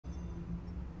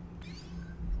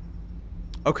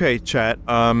Okay, chat.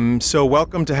 So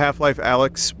welcome to Half-Life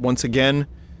Alyx once again.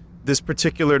 This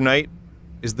particular night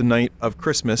is the night of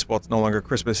Christmas. Well, it's no longer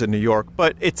Christmas in New York,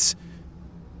 but it's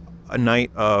a night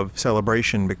of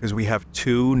celebration because we have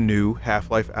two new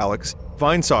Half-Life Alyx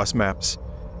Vinesauce maps.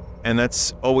 And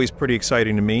that's always pretty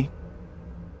exciting to me.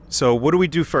 So what do we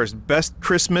do first? Best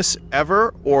Christmas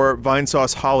ever or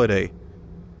Vinesauce holiday?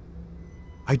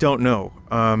 I don't know.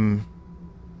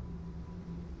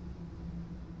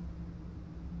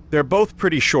 They're both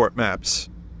pretty short maps.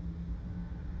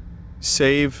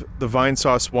 Save the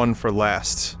Vinesauce one for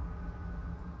last.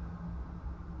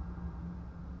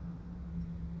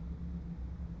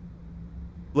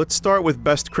 Let's start with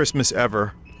Best Christmas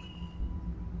Ever.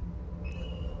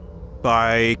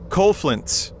 By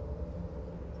Coleflint.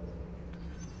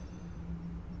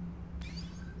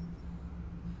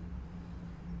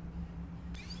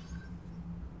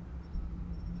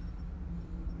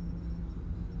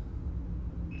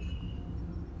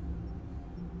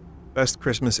 Best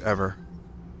Christmas ever.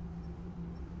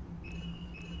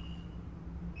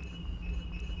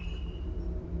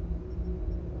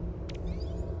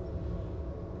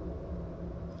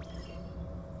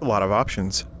 A lot of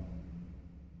options.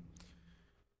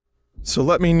 So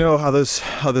let me know how this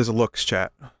looks,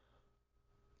 chat.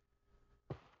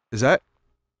 Is that?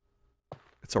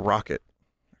 It's a rocket.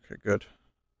 Okay, good.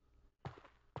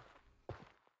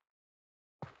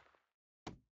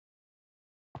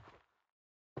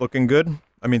 Looking good?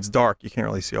 I mean, it's dark. You can't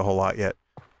really see a whole lot yet.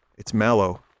 It's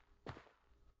mellow.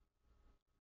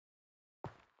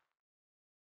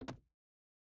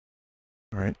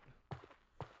 Alright.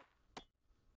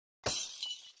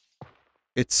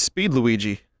 It's Speed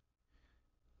Luigi.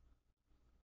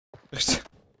 It's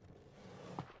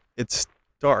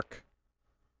dark.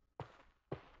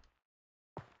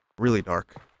 Really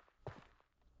dark.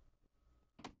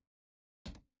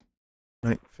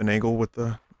 Right, finagle with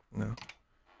the... no.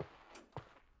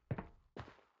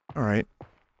 Alright.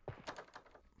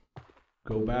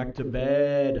 Go back to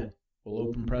bed. We'll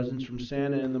open presents from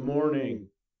Santa in the morning.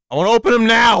 I want to open them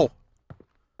now!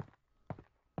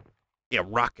 Yeah,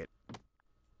 rocket.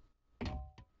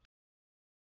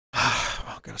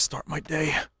 Well, gotta start my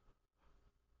day.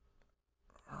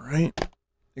 Alright.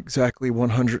 Exactly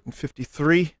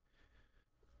 153.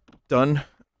 Done.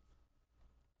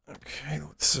 Okay,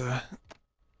 let's,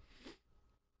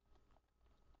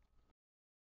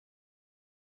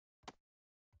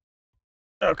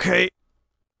 okay.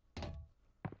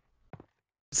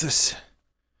 What's this?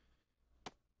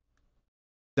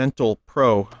 Dental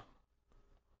Pro.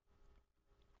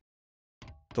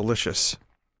 Delicious.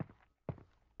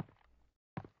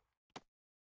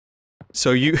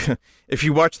 So you, if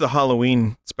you watch the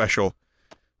Halloween special,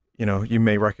 you know, you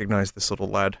may recognize this little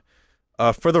lad.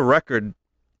 For the record,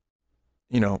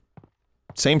 you know,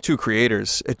 same two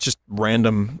creators. It's just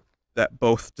random that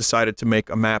both decided to make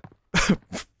a map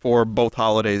for both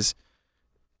holidays.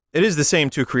 It is the same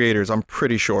two creators, I'm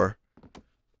pretty sure.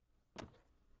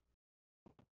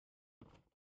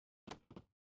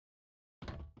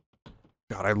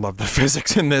 God, I love the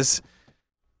physics in this.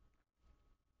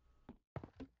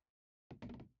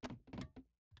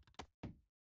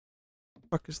 What the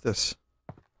fuck is this?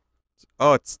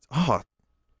 Oh, it's... oh.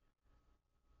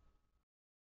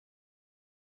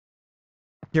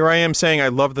 Here I am saying I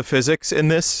love the physics in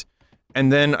this,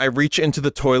 and then I reach into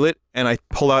the toilet and I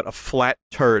pull out a flat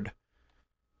turd.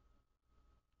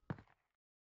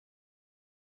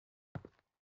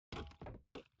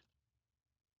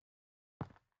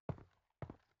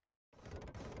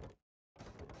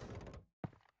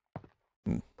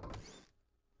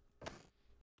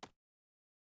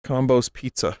 Combo's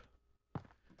Pizza.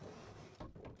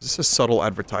 Is this a subtle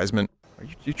advertisement? Are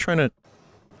you trying to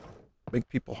make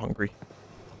people hungry?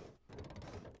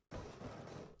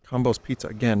 Combo's Pizza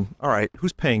again. Alright,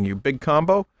 who's paying you? Big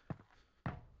Combo?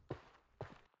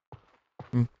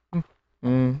 I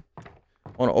want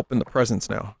to open the presents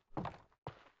now.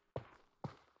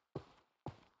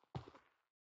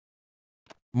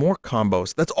 More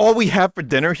combos. That's all we have for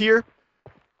dinner here?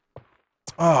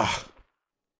 Ah.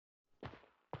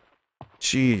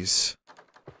 Jeez.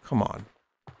 Come on.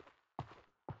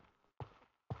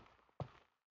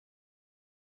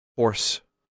 Horse.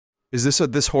 Is this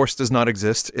this horse does not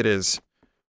exist? It is.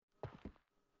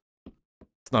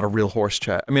 It's not a real horse,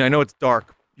 chat. I mean, I know it's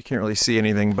dark. You can't really see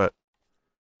anything, but...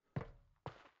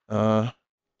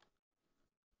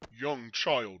 Young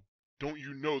child, don't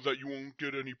you know that you won't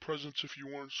get any presents if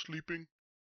you aren't sleeping?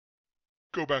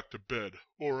 Go back to bed,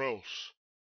 or else.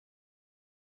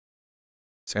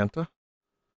 Santa?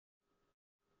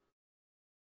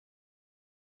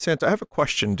 Santa, I have a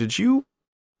question. Did you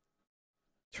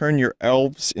turn your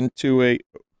elves into a...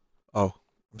 Oh,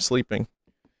 I'm sleeping.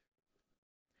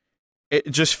 It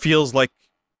just feels like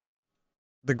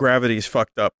the gravity's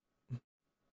fucked up.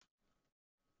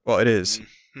 Well, it is.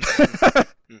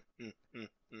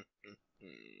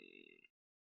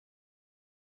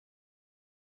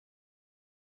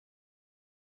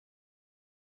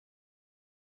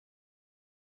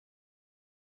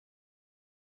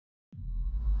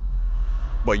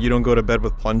 What, you don't go to bed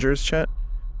with plungers, Chet?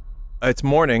 It's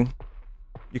morning.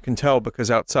 You can tell because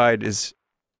outside is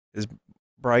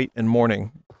bright and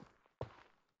morning.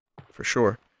 For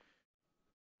sure.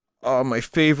 Oh, my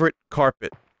favorite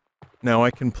carpet. Now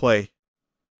I can play.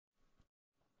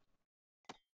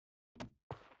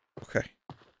 Okay.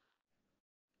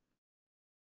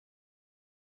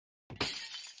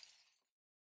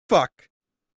 Fuck.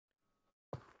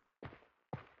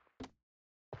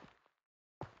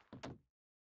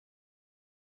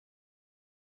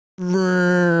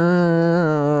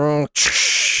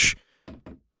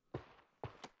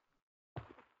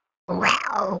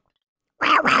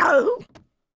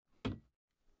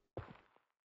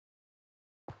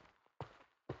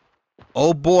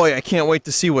 Oh boy, I can't wait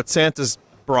to see what Santa's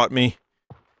brought me.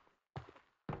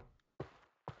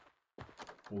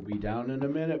 We'll be down in a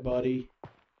minute, buddy.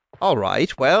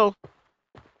 Alright, well...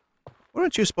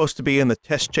 Weren't you supposed to be in the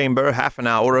test chamber half an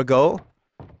hour ago?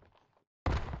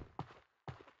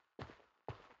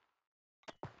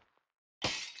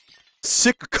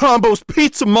 Sick of Combo's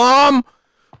pizza, Mom!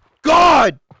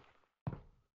 God!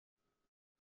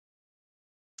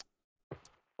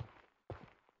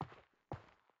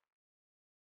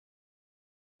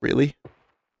 Really?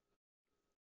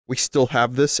 We still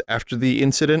have this after the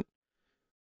incident?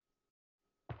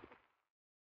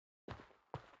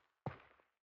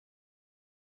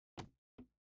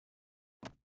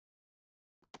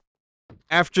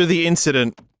 After the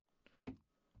incident,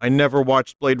 I never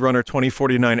watched Blade Runner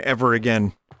 2049 ever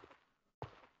again.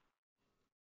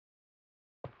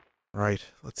 Right,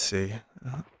 let's see.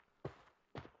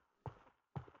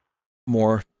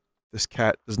 More. This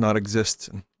cat does not exist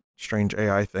and strange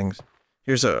AI things.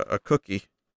 Here's a cookie.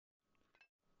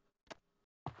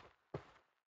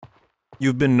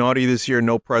 You've been naughty this year,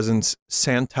 no presents.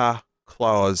 Santa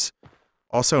Claus.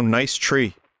 Also, nice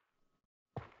tree.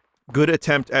 Good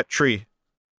attempt at tree.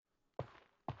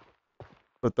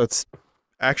 But that's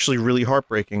actually really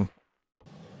heartbreaking.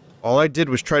 All I did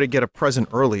was try to get a present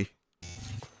early.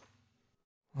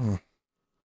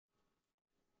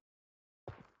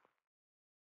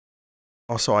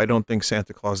 Also, I don't think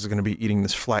Santa Claus is going to be eating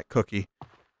this flat cookie.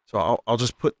 So I'll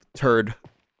just put the turd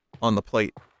on the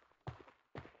plate.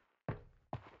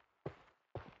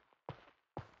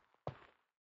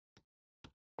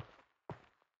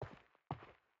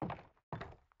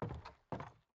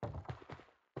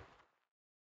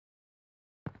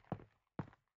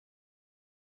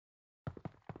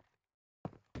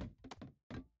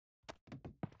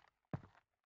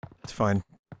 It's fine.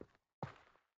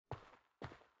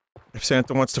 If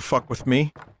Santa wants to fuck with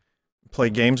me, play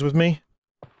games with me,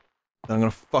 then I'm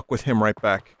gonna fuck with him right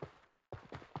back.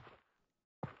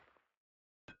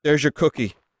 There's your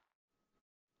cookie.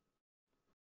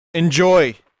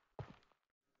 Enjoy!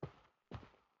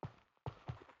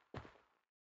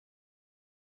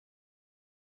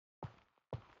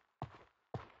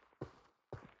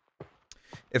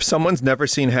 If someone's never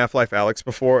seen Half-Life Alyx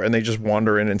before and they just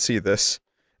wander in and see this,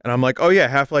 and I'm like, oh yeah,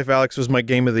 Half-Life Alyx was my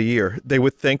game of the year, they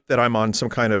would think that I'm on some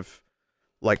kind of,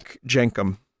 like,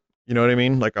 Jenkum. You know what I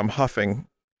mean? Like, I'm huffing.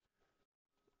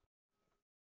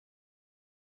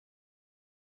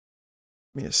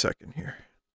 Give me a second here.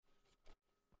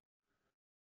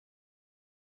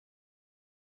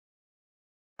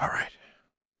 Alright.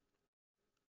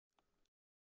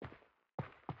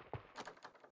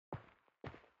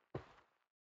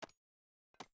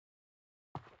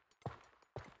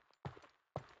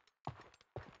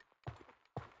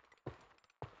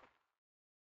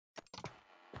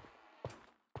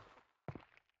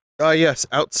 Ah, yes,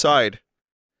 outside.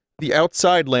 The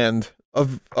outside land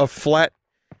of a flat,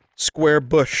 square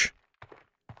bush.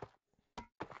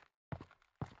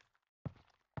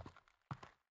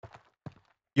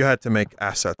 You had to make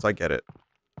assets, I get it.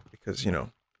 Because, you know,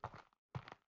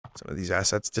 some of these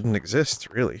assets didn't exist,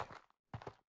 really.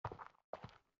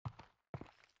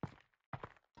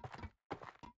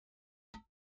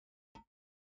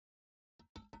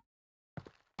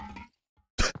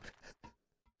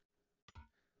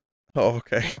 Oh,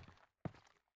 okay.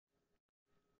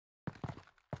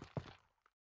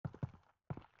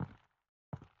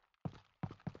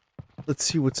 Let's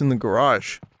see what's in the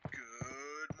garage.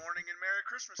 Good morning and Merry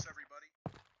Christmas, everybody.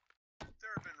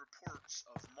 There have been reports reports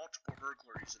of multiple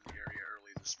burglaries in the area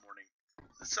early this morning.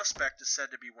 The suspect is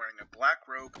said to be wearing a black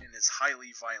robe and is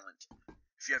highly violent.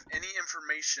 If you have any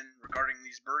information regarding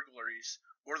these burglaries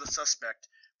or the suspect,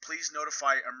 please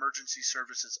notify emergency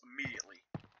services immediately.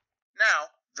 Now,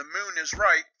 the moon is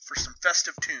right for some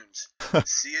festive tunes.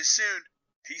 See you soon.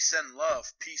 Peace and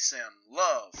love. Peace and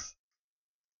love.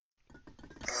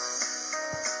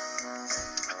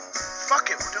 Fuck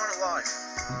it, we're doing it live.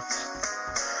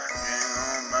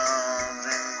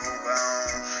 Jingle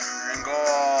bells, jingle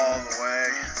all the way.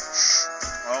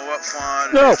 Oh, what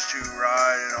fun it is to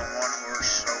ride in a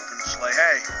one-horse open sleigh.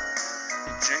 Hey,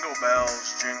 jingle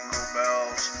bells, jingle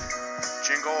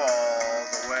all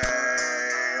the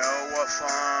way. Oh, what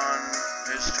fun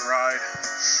it is to ride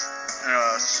in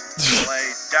a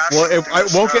sleigh. Well,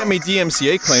 it won't get me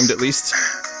DMCA claimed, at least.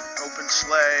 Open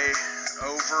sleigh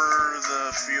over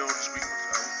the fields we go,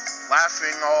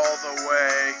 laughing all the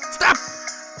way. Stop!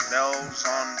 Bells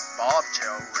on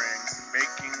bobtail ring,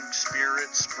 making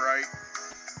spirits bright.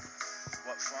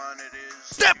 What fun it is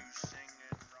Stop! to sing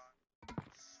and rock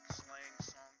sleighing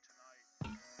song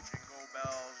tonight. Jingle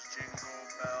bells,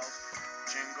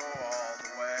 jingle all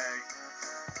the way.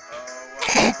 Oh,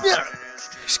 what fun it is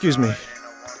to Excuse me. ride in a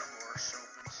one-horse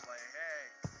open sleigh. Hey,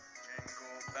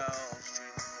 jingle bells,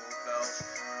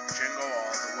 jingle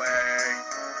all the way.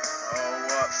 Oh,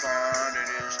 what fun it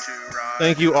is to ride.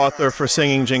 Thank you, author, for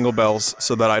singing Jingle Bells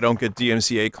so that I don't get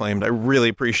DMCA claimed. I really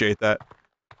appreciate that.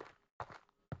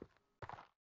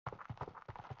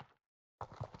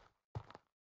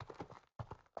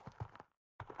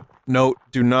 Note,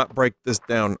 do not break this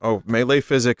down. Oh, melee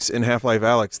physics in Half-Life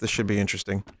Alyx. This should be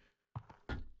interesting.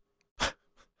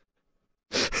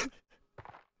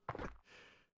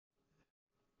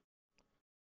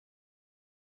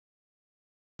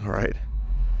 Alright.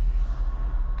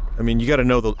 I mean, you gotta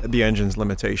know the engine's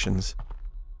limitations.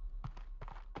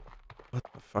 What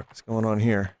the fuck is going on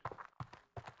here?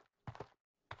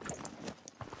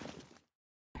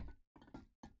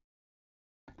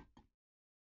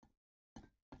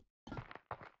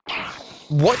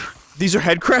 What? These are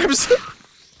head crabs?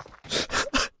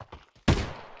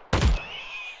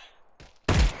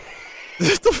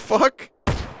 What the fuck?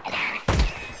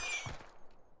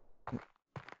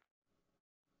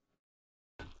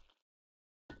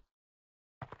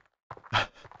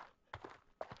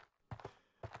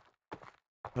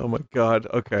 Oh my god,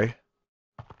 okay.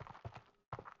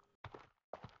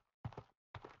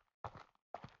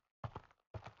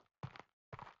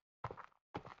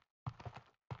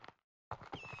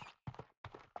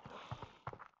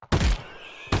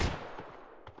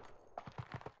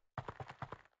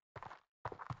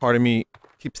 Part of me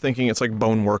keeps thinking it's like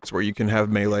Boneworks where you can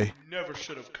have melee. Never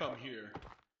should have come here.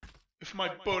 If my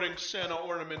boating Santa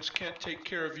ornaments can't take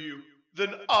care of you,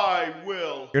 then I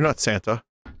will. You're not Santa.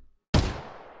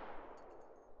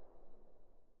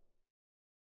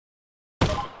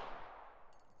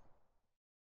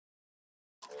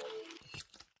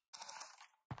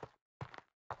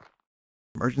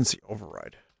 Emergency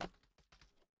override.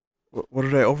 What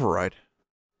did I override?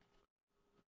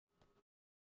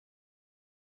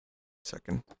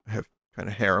 Second. I have kind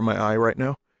of hair in my eye right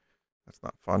now. That's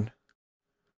not fun.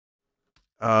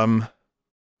 The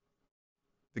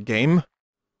game?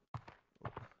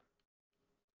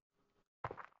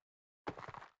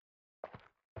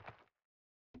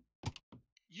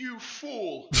 You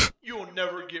fool! You'll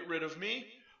never get rid of me.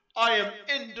 I am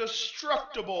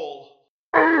indestructible.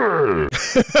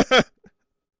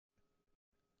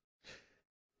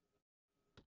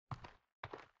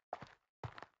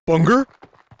 Bunger?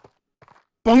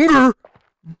 Bunger!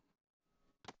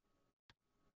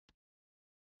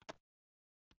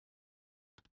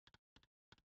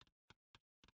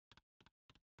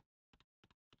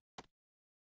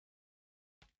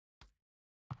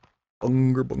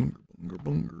 Bunger, bunger, bunger,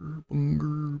 bunger,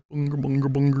 bunger, bunger, bunger,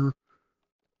 bunger.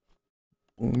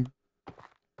 Bung.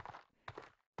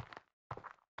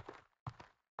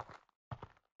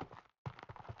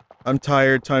 I'm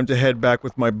tired, time to head back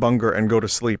with my bunger and go to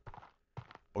sleep.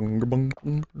 Bunger, bunger,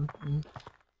 bunger, bunger.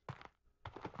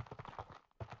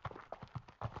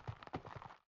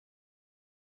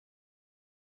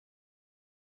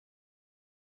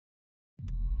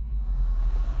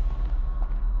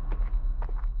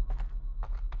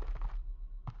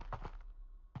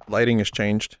 Lighting has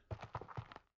changed.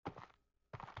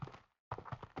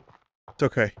 It's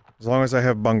okay. As long as I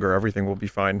have bunger, everything will be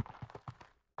fine.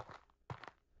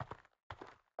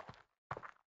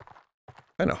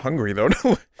 Kinda hungry though,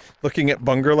 looking at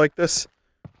bunger like this.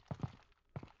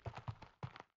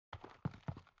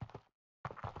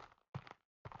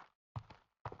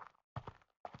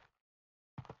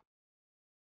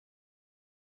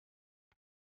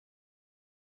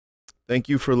 Thank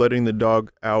you for letting the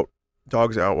dogs out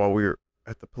while we were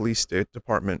at the police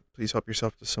department. Please help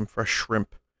yourself to some fresh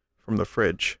shrimp from the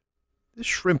fridge. This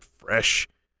shrimp fresh.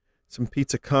 Some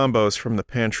pizza combos from the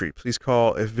pantry. Please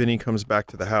call if Vinny comes back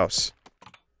to the house.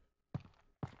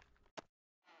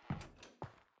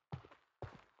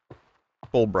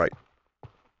 Fulbright.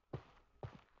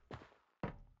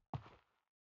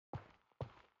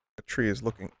 The tree is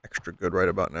looking extra good right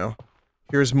about now.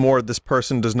 Here's more. This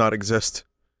person does not exist.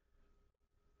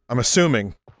 I'm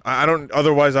assuming. I don't,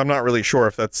 otherwise I'm not really sure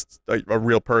if that's a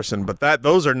real person, but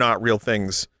those are not real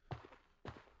things.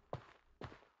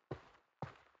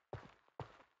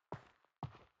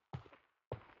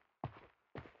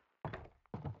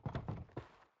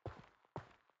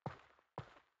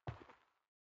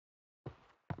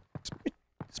 Is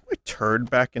my turd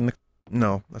back in the...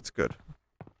 No, that's good.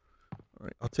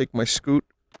 Alright, I'll take my scoot,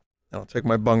 and I'll take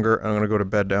my bunger, and I'm gonna go to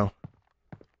bed now.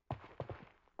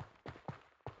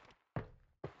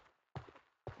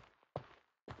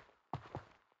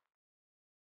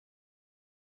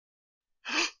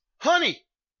 Honey!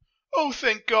 Oh,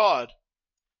 thank God.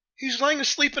 He's laying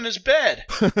asleep in his bed.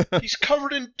 He's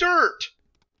covered in dirt.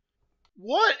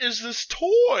 What is this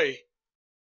toy?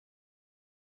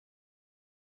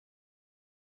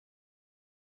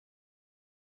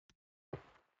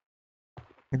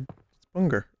 It's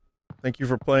Bunger. Thank you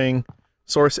for playing.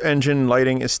 Source engine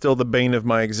lighting is still the bane of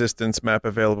my existence. Map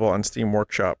available on Steam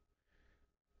Workshop.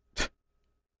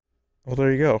 Well,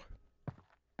 there you go.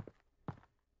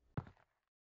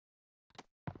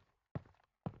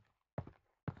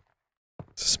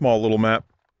 It's a small little map.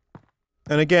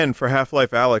 And again, for Half-Life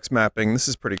Alyx mapping, this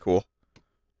is pretty cool.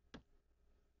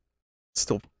 It's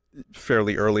still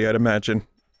fairly early, I'd imagine.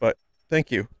 But,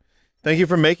 thank you. Thank you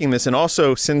for making this, and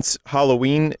also, since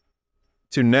Halloween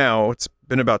to now, it's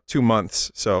been about 2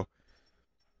 months, so...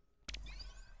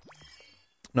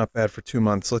 Not bad for 2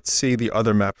 months. Let's see the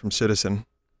other map from Citizen.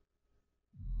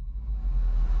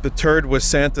 The turd was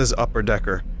Santa's upper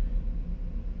decker.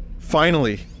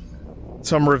 Finally!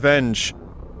 Some revenge.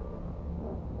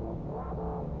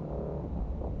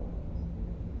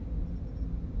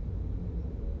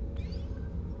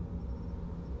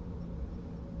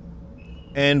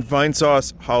 And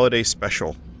Vinesauce Holiday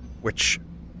Special, which,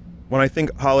 when I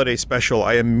think Holiday Special,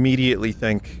 I immediately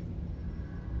think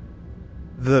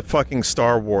the fucking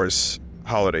Star Wars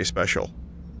Holiday Special.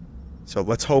 So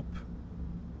let's hope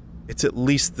it's at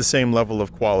least the same level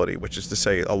of quality, which is to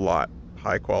say a lot.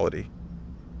 High quality.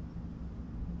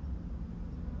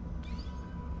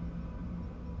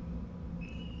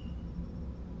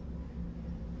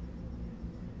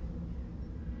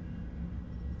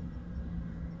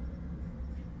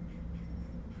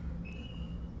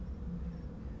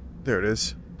 There it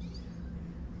is.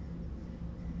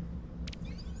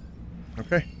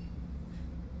 Okay. I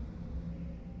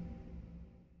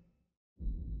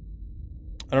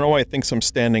don't know why it thinks I'm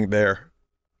standing there,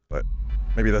 but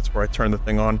maybe that's where I turn the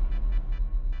thing on.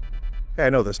 Hey, I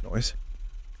know this noise.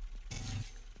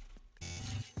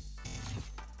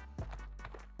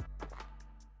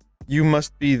 You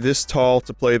must be this tall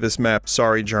to play this map.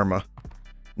 Sorry, Germa.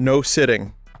 No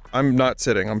sitting. I'm not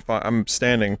sitting. I'm fine. I'm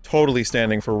standing. Totally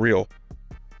standing for real.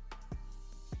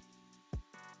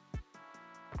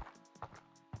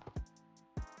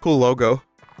 Cool logo.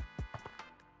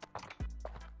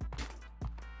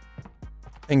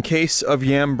 In case of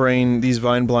yam brain, these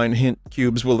vine blind hint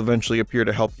cubes will eventually appear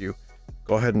to help you.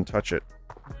 Go ahead and touch it.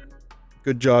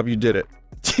 Good job, you did it.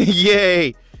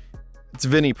 Yay! It's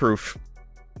Vinny proof.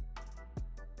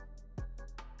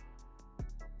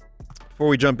 Before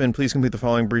we jump in, please complete the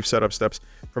following brief setup steps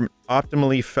from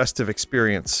optimally festive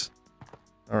experience.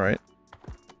 Alright.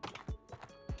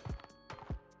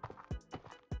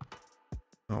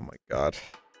 Oh my god.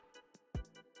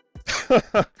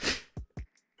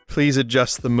 Please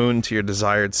adjust the moon to your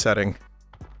desired setting.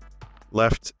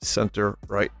 Left, center,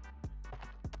 right.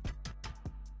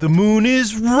 The moon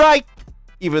is right!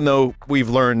 Even though we've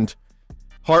learned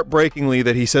heartbreakingly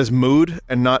that he says mood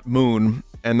and not moon,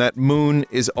 and that moon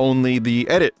is only the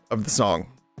edit of the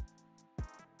song.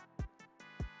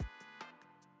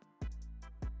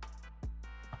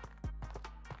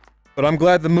 But I'm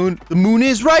glad the moon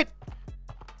is right!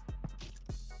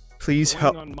 Please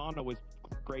help. On mono was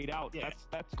grayed out. Yeah.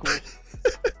 That's cool.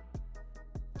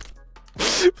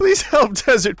 Please help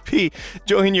Desert P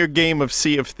join your game of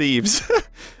Sea of Thieves.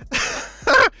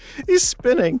 He's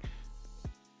spinning.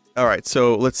 Alright,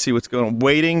 so let's see what's going on.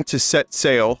 Waiting to set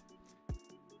sail.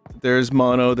 There's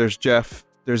Mono, there's Jeff,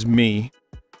 there's me.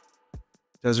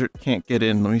 Desert can't get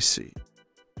in, let me see.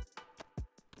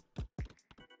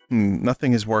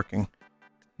 Nothing is working.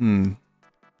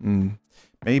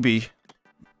 Maybe.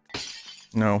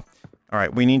 No.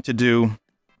 Alright, we need to do...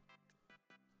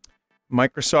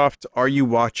 Microsoft, are you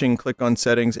watching? Click on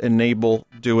settings, enable,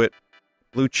 do it.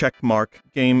 Blue check mark,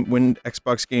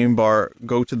 Xbox game bar,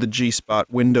 go to the G spot,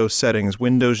 Windows settings,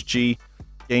 Windows G,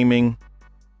 gaming.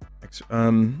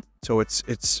 So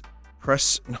it's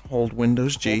press and hold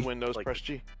Windows G. Hold Windows, press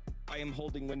G. I am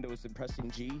holding Windows and pressing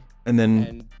G. And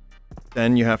then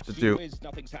you have to do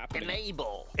nothing's happening.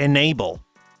 enable.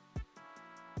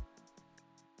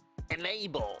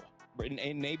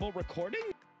 Enable recording?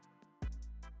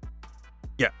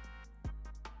 Yeah.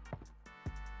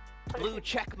 Blue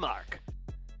check mark.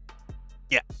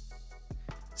 Yeah.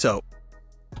 So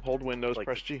Hold Windows,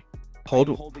 press G.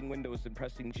 I'm holding Windows and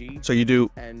pressing G. So you do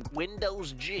And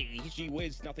Windows G. gee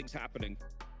whiz, nothing's happening.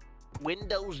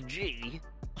 Windows G.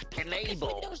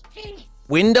 Enable.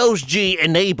 Windows G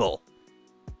enable.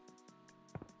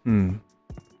 Let's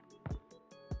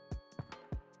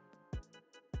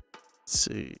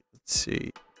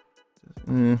see.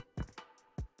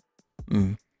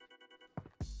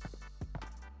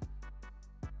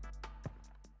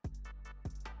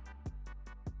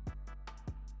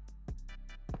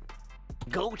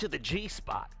 Go to the G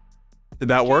spot. Did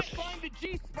that work? I can't find the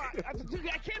G spot. I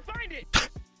can't find it.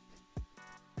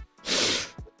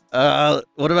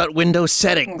 What about Windows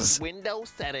settings? Windows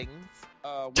settings.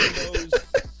 Windows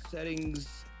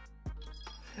settings.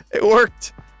 It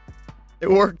worked.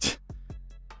 It worked.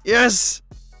 Yes.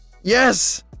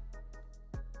 Yes.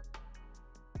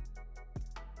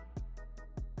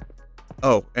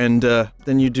 Oh, and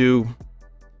then you do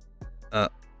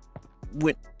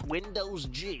Windows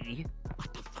G.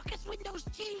 What the fuck is Windows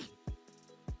G?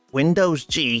 Windows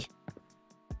G.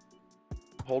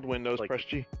 Hold Windows, press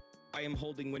G. I am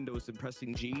holding Windows and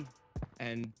pressing G.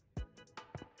 And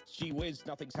gee whiz,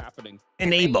 nothing's happening.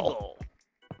 Enable.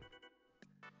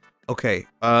 Okay.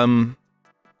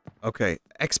 Okay.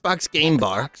 Xbox game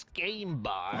bar. Xbox game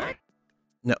bar.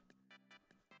 No.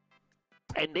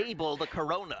 Enable the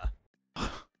Corona.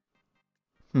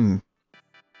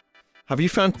 Have you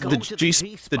found Go the to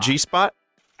the G spot?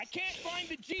 I can't find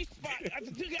the G spot. I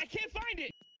can't find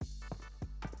it.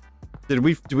 Did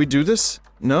we do this?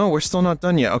 No, we're still not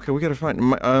done yet. Okay, we gotta find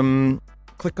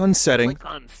click on setting. Click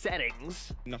on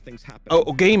settings. Nothing's happening.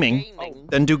 Oh, gaming. Gaming.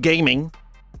 Then do gaming.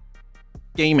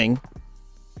 Gaming.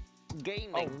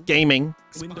 Gaming. Gaming.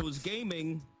 Windows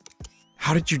gaming.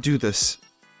 How did you do this?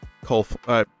 Cole,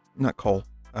 not Cole.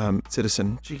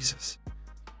 Citizen. Jesus.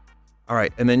 All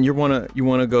right, and then you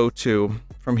wanna go to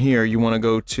from here. You wanna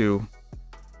go to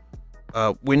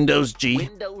Windows G.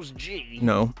 Windows G.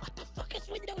 No. What the fuck is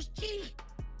Windows G?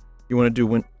 You wanna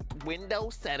do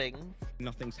Windows settings.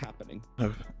 Nothing's happening.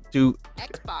 do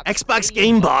Xbox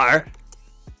game bar.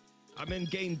 I'm in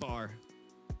game bar.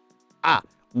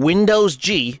 Windows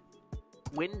G.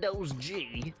 Windows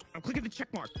G. I'm clicking the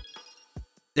check mark.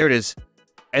 There it is,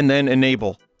 and then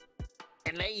enable.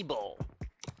 Enable.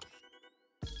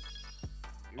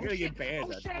 You're gonna get banned.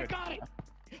 Oh shit! I got it.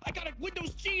 I got a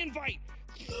Windows G invite.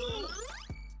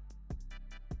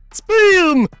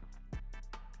 Spam.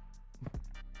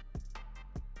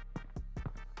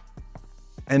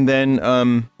 And then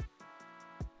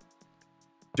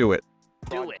do it.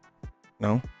 Do it.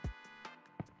 No.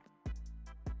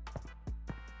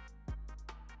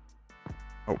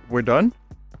 Oh, we're done?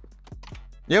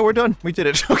 Yeah, we're done. We did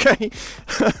it. Okay.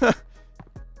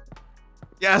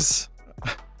 Yes.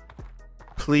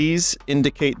 Please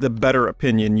indicate the better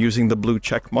opinion using the blue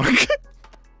check mark.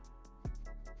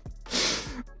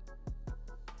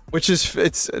 Which is,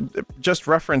 it's just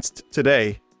referenced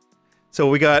today. So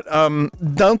we got,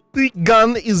 Dante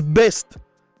Gun is best.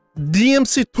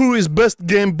 DMC2 is best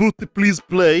game, Booty, please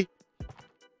play.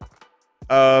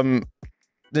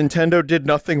 Nintendo did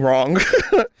nothing wrong.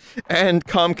 And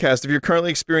Comcast, if you're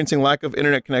currently experiencing lack of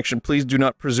internet connection, please do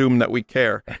not presume that we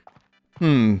care.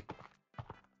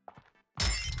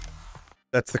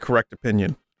 That's the correct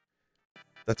opinion.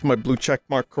 That's my blue check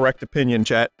mark correct opinion,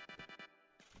 chat.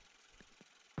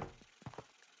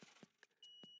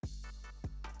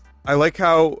 I like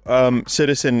how,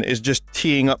 Citizen is just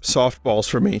teeing up softballs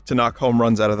for me to knock home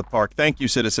runs out of the park. Thank you,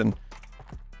 Citizen.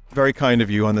 Very kind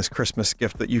of you on this Christmas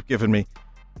gift that you've given me.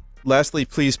 Lastly,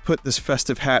 please put this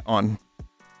festive hat on.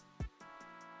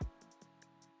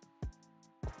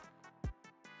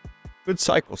 Good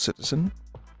cycle, Citizen.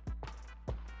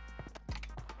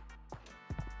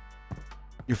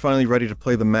 You're finally ready to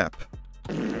play the map.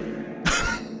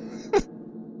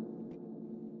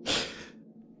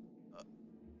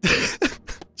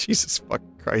 Jesus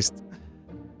fucking Christ.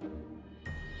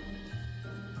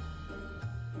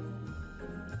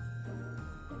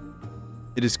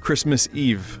 It is Christmas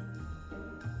Eve.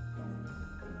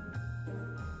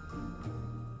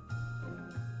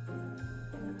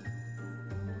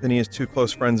 Vinny and his two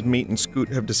close friends, Meat and Scoot,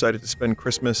 have decided to spend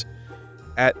Christmas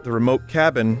at the remote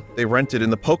cabin they rented in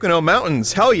the Pocono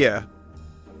Mountains. Hell yeah!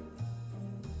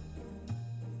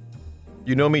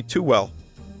 You know me too well.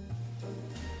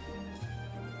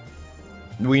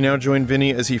 We now join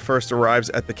Vinny as he first arrives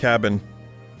at the cabin.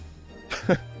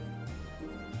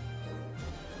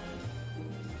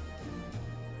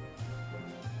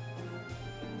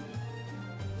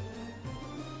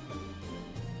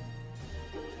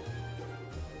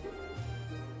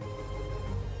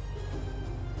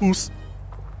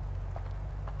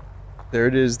 There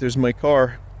it is, there's my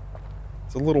car.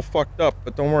 It's a little fucked up,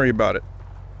 but don't worry about it.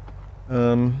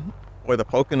 Boy, the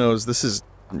Poconos, this is,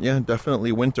 yeah,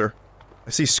 definitely winter. I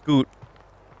see Scoot.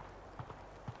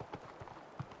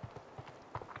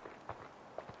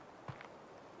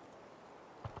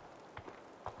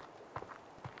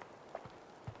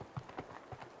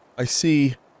 I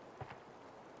see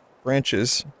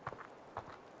branches.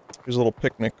 Here's a little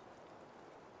picnic.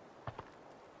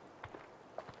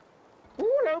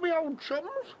 Hello, me old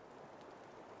chums.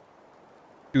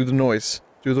 Do the noise.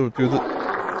 Do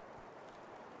the...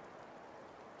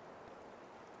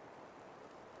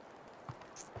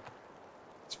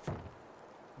 It's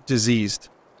diseased.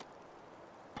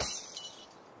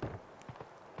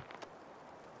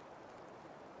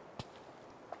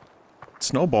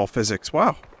 Snowball physics,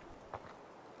 wow.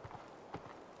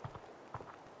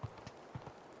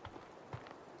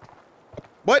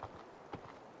 What?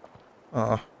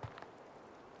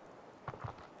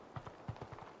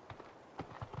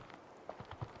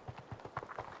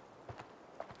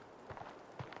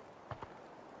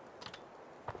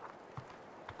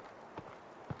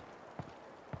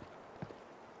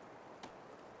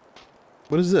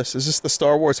 What is this? Is this the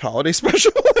Star Wars Holiday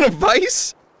Special in a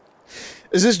Vice?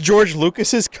 Is this George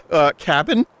Lucas's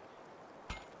cabin?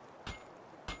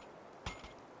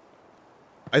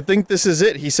 I think this is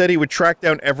it. He said he would track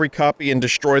down every copy and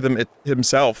destroy them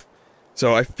himself.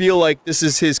 So I feel like this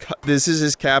is his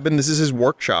cabin, this is his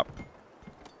workshop.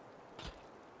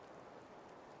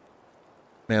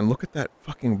 Man, look at that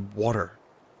fucking water.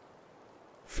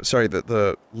 Sorry,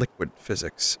 the liquid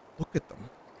physics. Look at them.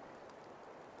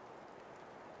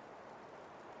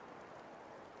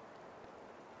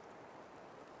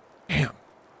 Damn.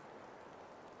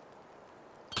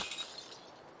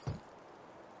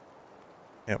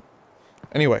 Damn.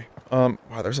 Anyway, wow,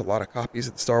 there's a lot of copies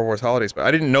of the Star Wars Holidays, but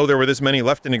I didn't know there were this many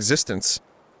left in existence.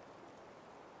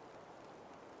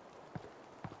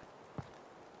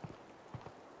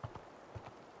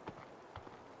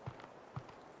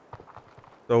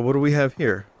 So what do we have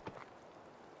here?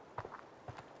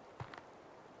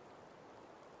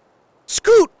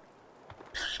 Scoot!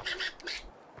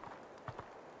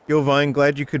 Yo, Vine,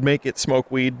 glad you could make it,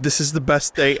 smoke weed. This is the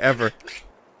best day ever.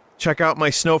 Check out my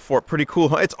snow fort, pretty cool,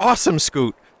 huh? It's awesome,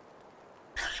 Scoot!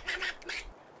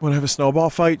 Wanna have a snowball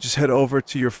fight? Just head over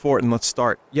to your fort and let's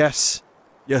start. Yes.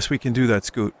 Yes, we can do that,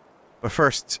 Scoot. But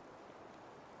first...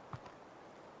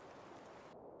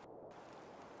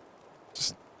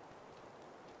 Just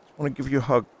wanna give you a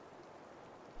hug.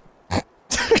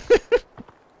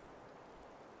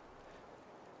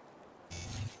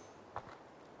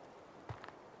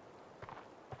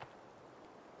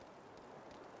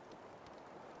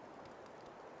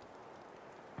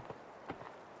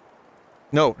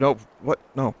 No, no, what?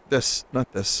 No, this,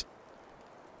 not this.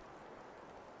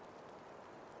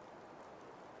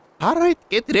 Alright,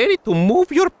 get ready to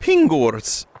move your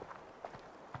fingers.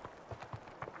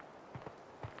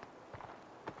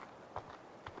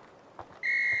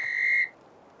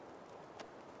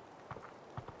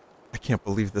 I can't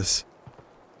believe this.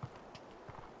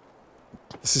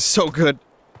 This is so good.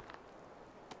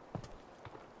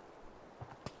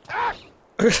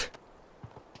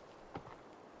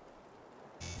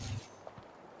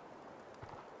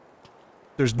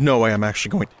 There's no way I'm actually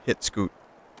going to hit Scoot.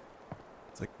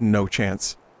 It's like, no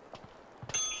chance.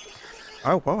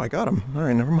 Oh, well, I got him.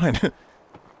 Alright, never mind.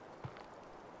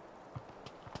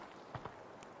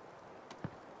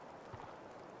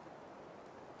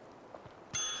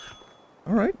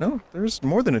 Alright, no, there's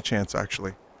more than a chance,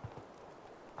 actually.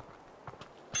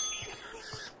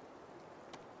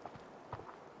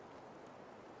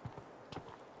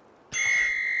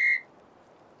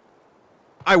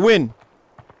 I win!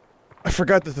 I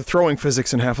forgot that the throwing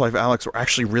physics in Half-Life Alyx were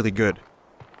actually really good.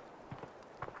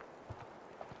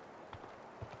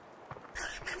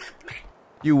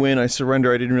 You win, I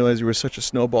surrender. I didn't realize you were such a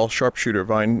snowball sharpshooter,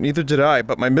 Vine. Neither did I,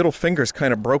 but my middle finger's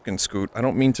kinda broken, Scoot. I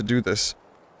don't mean to do this.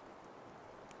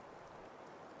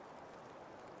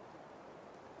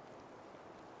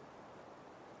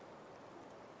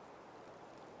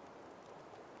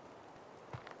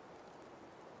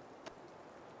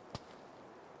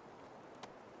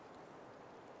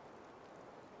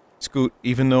 Scoot,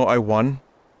 even though I won,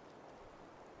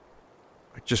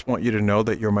 I just want you to know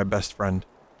that you're my best friend.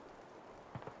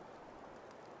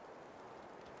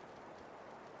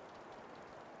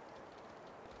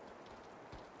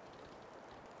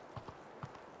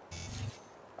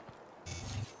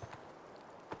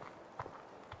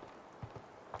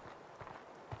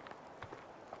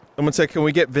 Someone said, can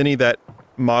we get Vinny that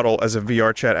model as a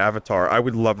VR chat avatar? I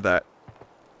would love that.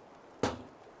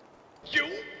 You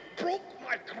broke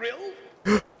my grill?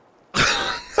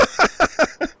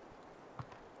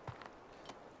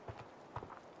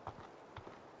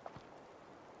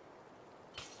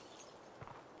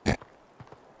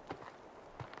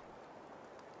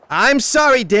 I'm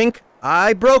sorry, Dink.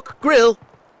 I broke grill.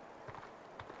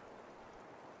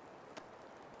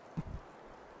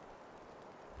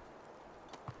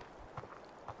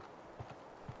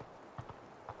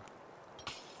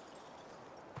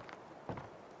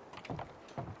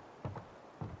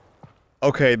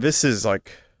 Okay, this is,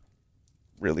 like,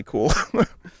 really cool.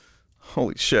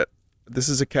 Holy shit. This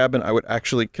is a cabin I would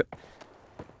actually...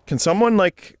 Can someone,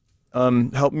 like,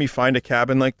 help me find a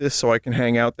cabin like this so I can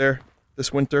hang out there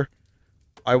this winter?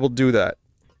 I will do that.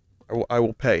 I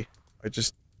will pay. I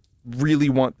just really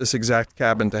want this exact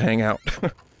cabin to hang out.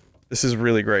 This is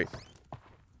really great.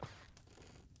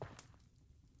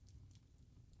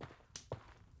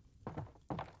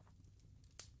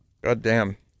 God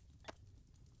damn.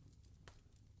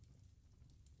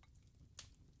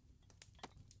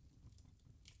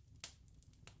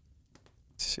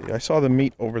 See, I saw the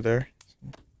meat over there.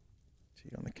 Tea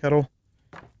on the kettle.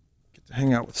 Get to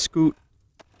hang out with Scoot.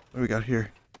 What do we got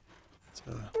here? It's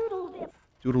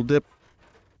Doodle Dip.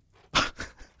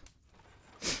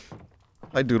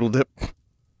 Hi, Doodle Dip.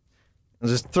 I'll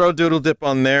just throw Doodle Dip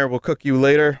on there. We'll cook you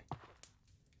later.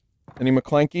 Any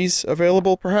McClankies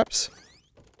available, perhaps?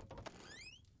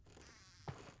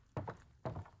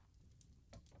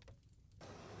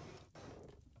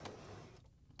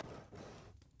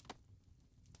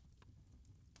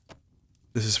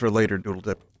 This is for later, Doodle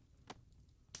Dip.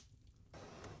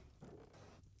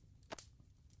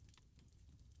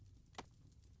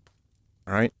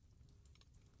 Alright.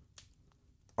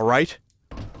 Alright?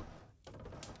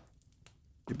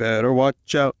 You better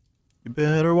watch out. You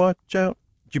better watch out.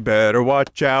 You better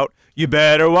watch out. You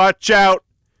better watch out.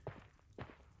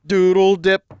 Doodle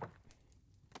Dip.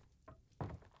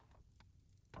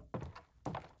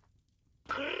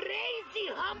 Crazy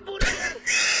hamburger!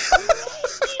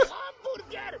 Crazy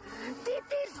hamburger!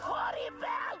 This is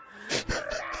horrible!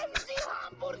 Crazy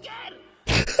hamburger!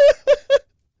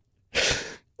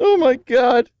 Oh my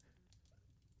god.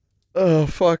 Oh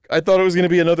fuck. I thought it was gonna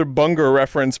be another Bunger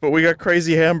reference, but we got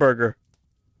Crazy Hamburger.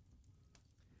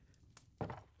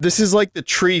 This is like the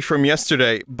tree from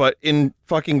yesterday, but in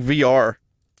fucking VR.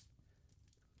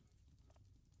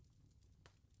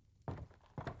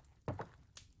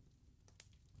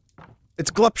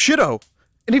 It's Glupshido.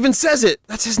 It even says it.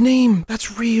 That's his name.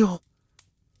 That's real.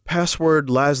 Password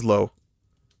Laszlo.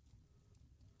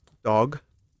 Dog.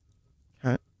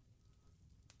 Cat.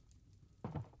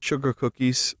 Sugar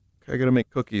cookies. I gotta make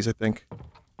cookies, I think.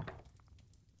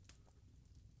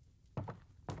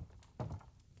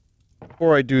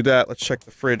 Before I do that, let's check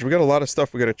the fridge. We got a lot of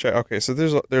stuff we gotta check. Okay, so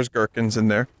there's gherkins in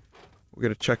there. We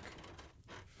gotta check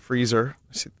freezer.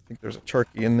 I think there's a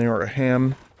turkey in there or a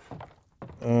ham.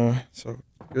 So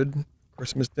good.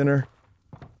 Christmas dinner.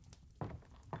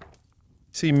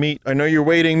 See, meat. I know you're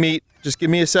waiting, meat. Just give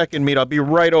me a second, meat. I'll be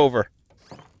right over.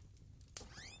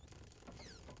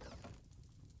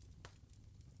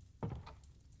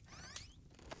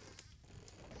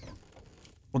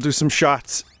 We'll do some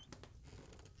shots.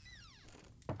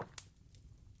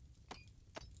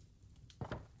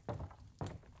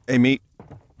 Hey, meat.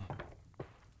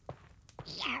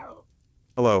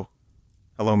 Hello.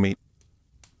 Hello, meat.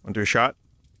 Want to do a shot?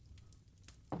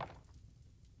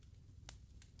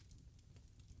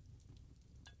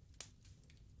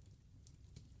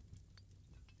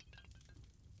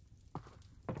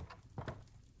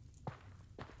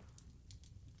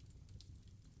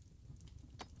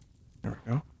 There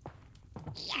we go.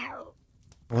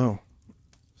 Hello.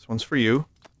 This one's for you.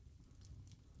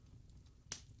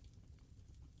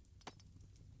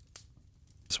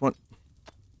 This one.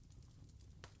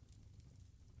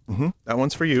 That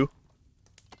one's for you.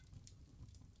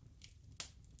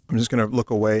 I'm just gonna look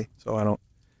away so I don't...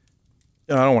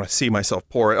 I don't want to see myself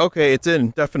pour it. Okay, it's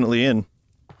in. Definitely in.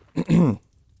 Don't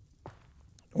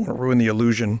want to ruin the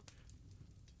illusion.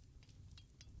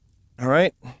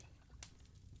 Alright.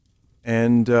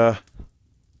 And,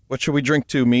 what should we drink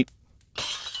to, meat?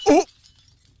 Oh!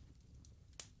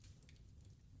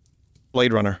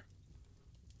 Blade Runner.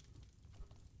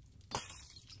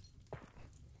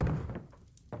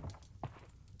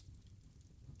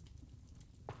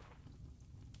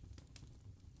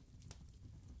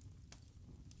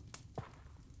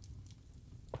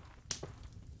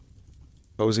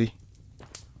 Posey.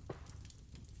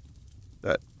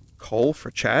 That coal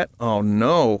for chat? Oh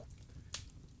no.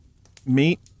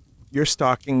 Meat, your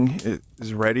stocking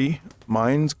is ready.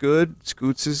 Mine's good.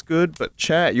 Scoots is good. But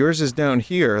chat, yours is down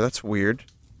here. That's weird.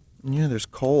 Yeah, there's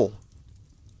coal.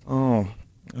 Oh,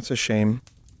 that's a shame.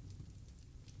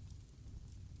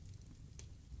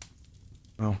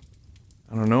 Well,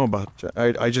 I don't know about...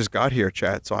 I just got here,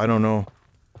 chat, so I don't know.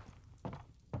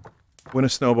 Win a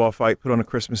snowball fight, put on a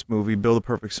Christmas movie, build a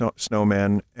perfect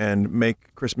snowman, and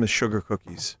make Christmas sugar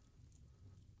cookies.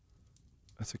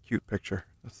 That's a cute picture.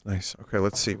 That's nice. Okay,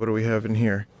 let's see. What do we have in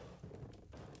here?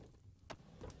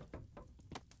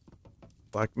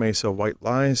 Black Mesa, White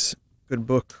Lies. Good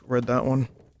book. Read that one.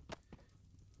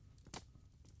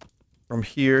 From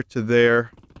here to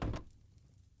there.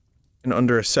 In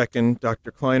under a second, Dr.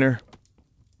 Kleiner.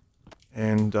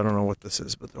 And I don't know what this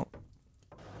is, but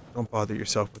don't bother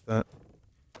yourself with that.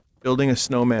 Building a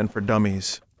snowman for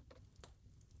dummies.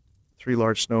 3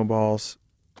 large snowballs.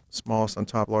 Smallest on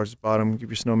top, largest bottom. Give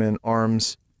your snowman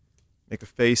arms. Make a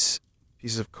face.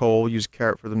 Pieces of coal. Use a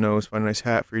carrot for the nose. Find a nice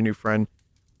hat for your new friend.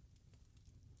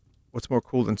 What's more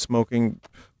cool than smoking?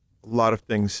 A lot of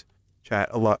things. Chat,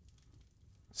 a lot.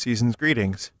 Season's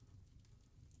greetings.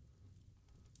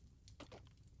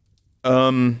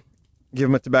 Give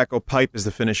him a tobacco pipe as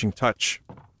the finishing touch.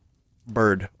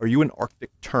 Bird, are you an Arctic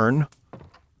tern?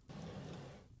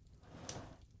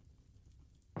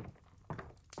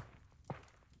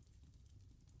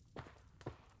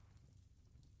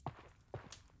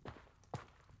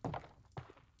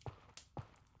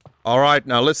 Alright,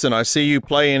 now listen, I see you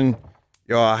playing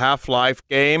your Half-Life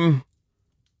game.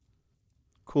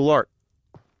 Cool art.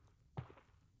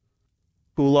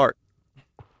 Cool art.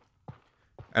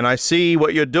 And I see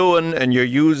what you're doing, and you're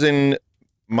using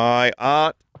my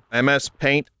art, MS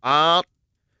Paint art,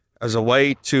 as a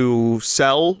way to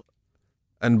sell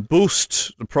and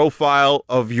boost the profile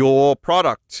of your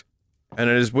product.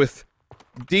 And it is with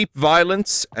deep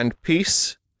violence and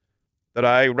peace that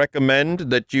I recommend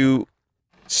that you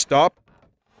stop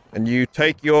and you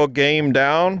take your game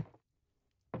down.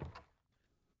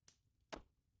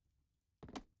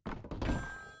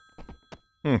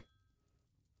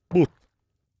 Boot.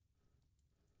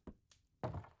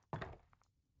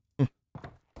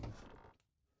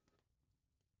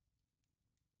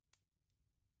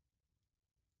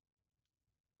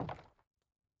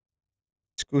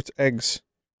 Scoot's eggs.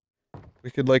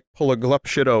 We could, like, pull a glup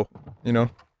shitto, you know?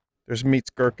 There's meat's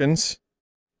gherkins.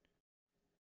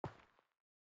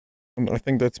 And I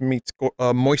think that's meat's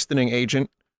moistening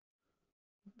agent.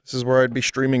 This is where I'd be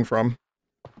streaming from.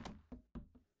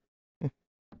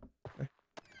 Okay.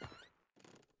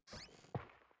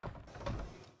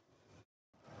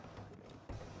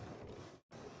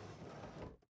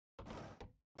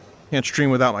 Can't stream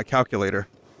without my calculator.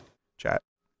 Chat.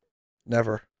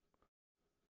 Never.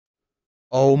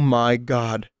 Oh my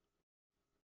god.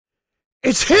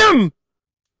 It's him!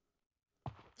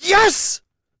 Yes!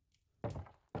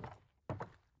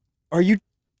 Are you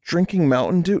drinking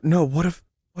Mountain Dew? No, what have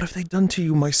they done to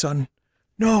you, my son?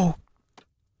 No.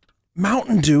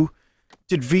 Mountain Dew?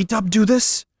 Did V-Dub do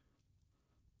this?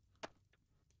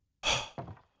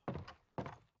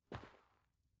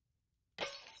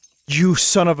 You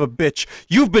son of a bitch.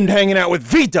 You've been hanging out with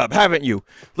V-Dub, haven't you?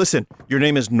 Listen, your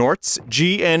name is Norts,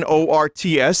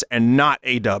 G-N-O-R-T-S, and not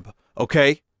A-Dub,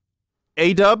 okay?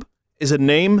 A-Dub is a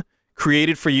name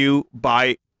created for you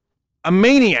by a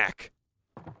maniac.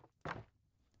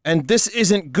 And this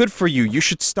isn't good for you. You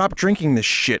should stop drinking this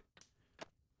shit.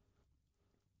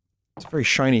 It's a very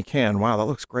shiny can. Wow, that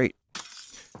looks great.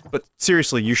 But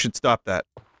seriously, you should stop that.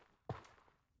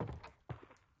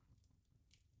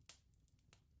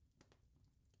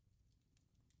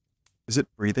 Is it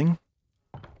breathing?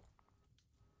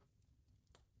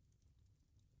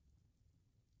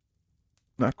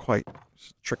 Not quite. It's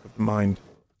a trick of the mind.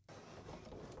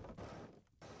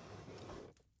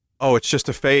 Oh, it's just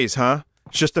a phase, huh?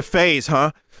 It's just a phase,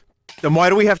 huh? Then why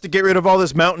do we have to get rid of all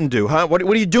this Mountain Dew, huh? What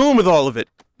are you doing with all of it?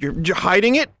 You're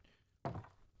hiding it?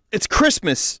 It's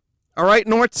Christmas, alright,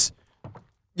 Norts?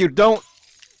 You don't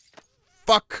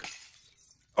fuck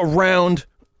around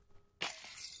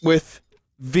with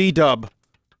V-Dub.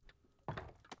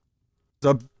 It's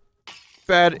a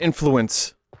bad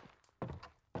influence.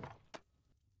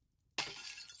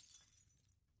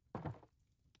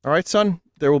 Alright, son?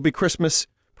 There will be Christmas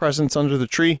presents under the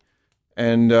tree,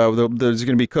 and there's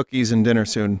gonna be cookies and dinner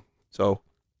soon, so,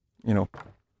 you know.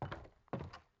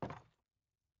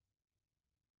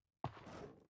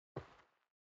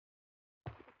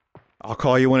 I'll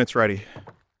call you when it's ready.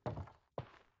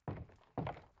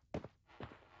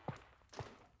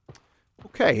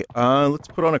 Okay, let's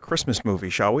put on a Christmas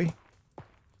movie, shall we?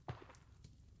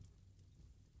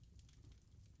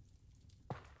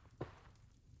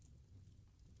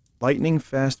 Lightning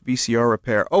fast VCR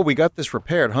repair. Oh, we got this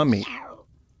repaired, huh, mate?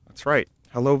 That's right.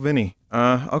 Hello, Vinny.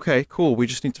 Okay, cool. We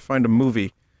just need to find a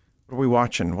movie. What are we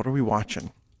watching? What are we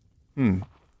watching?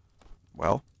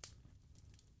 Well.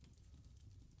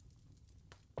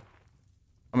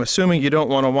 I'm assuming you don't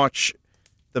want to watch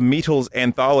the Beatles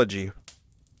anthology.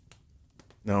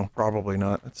 No, probably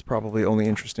not. That's probably only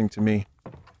interesting to me.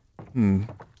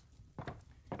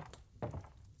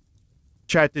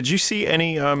 Chat, did you see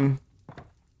any, I've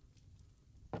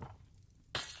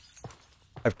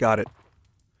got it.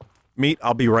 Meat,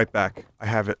 I'll be right back. I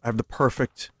have it. I have the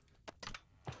perfect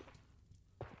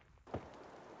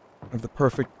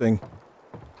thing.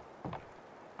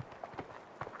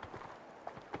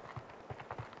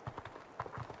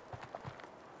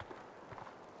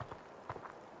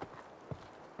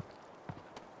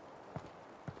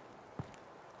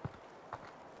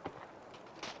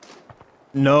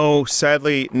 No,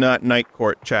 sadly, not Night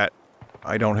Court, chat.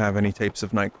 I don't have any tapes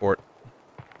of Night Court.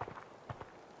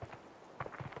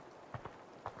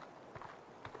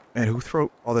 Man, who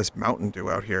threw all this Mountain Dew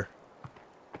out here?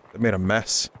 They made a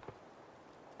mess.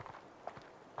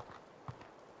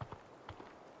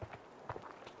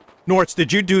 Norts,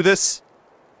 did you do this?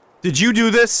 Did you do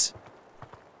this?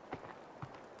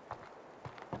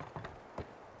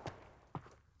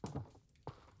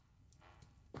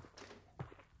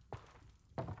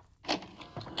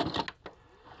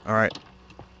 Alright.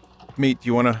 Meat, do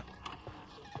you wanna...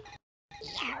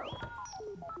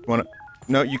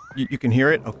 No, you can hear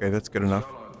it? Okay, that's good enough.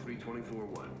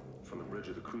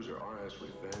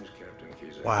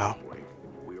 Wow.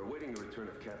 We are awaiting the return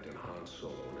of Captain Han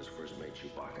Solo and his first mate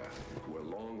Chewbacca, who are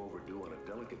long overdue on a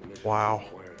delicate mission Wow. to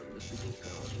acquire the mystical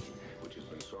talisman, which has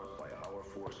been sought by our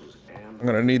forces and... I'm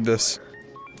gonna need this.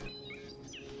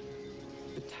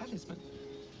 The talisman.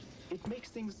 It makes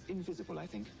things invisible, I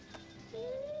think.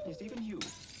 Yes, even you.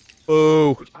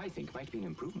 Boo. Which I think might be an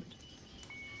improvement.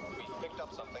 We picked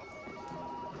up something.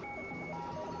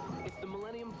 It's the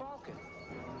Millennium Falcon.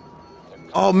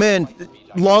 Oh man,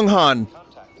 Long Han.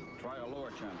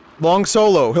 Long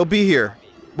Solo, he'll be here.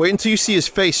 Wait until you see his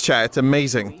face, chat. It's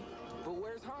amazing. But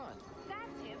where's Han?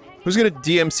 Who's gonna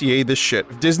DMCA this shit?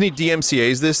 If Disney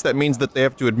DMCA's this, that means that they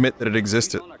have to admit that it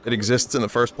existed. It exists in the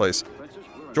first place.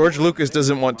 George Lucas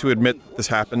doesn't want to admit that this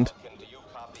happened.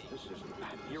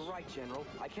 You're right, General.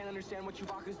 I can't understand what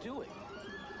Chewbacca's doing.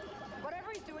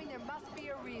 Whatever he's doing, there must be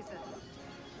a reason.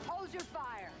 Hold your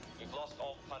fire. We've lost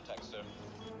all contact, sir.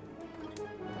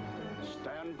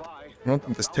 Stand by. I don't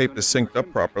think this tape is synced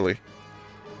up properly.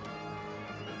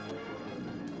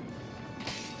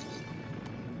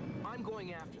 I'm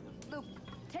going after them. Luke,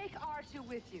 take R2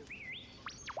 with you.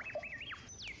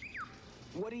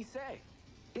 What'd he say?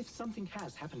 If something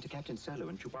has happened to Captain Solo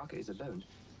and Chewbacca is alone,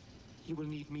 you will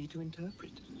need me to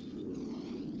interpret.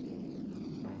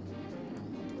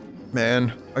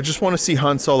 Man, I just want to see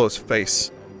Han Solo's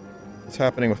face. What's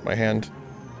happening with my hand?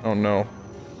 Oh no.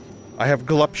 I have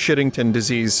Glup-Shittington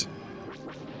disease.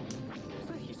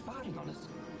 So he's firing on us.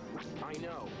 I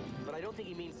know, but I don't think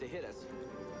he means to hit us.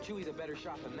 Chewie's a better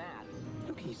shot than that.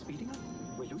 Look, he's speeding up.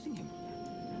 We're losing him.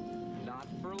 Not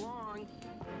for long.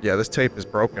 Yeah, this tape is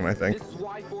broken, I think. This is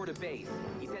Y4 to base.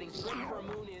 He's heading straight for a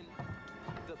moon in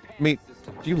the Pan Meat,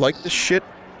 system. do you like this shit?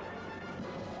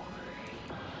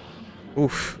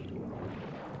 Oof.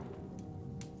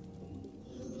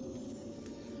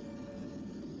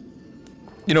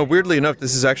 You know, weirdly enough,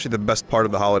 this is actually the best part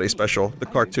of the holiday special, the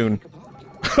cartoon.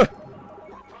 We're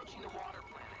approaching the water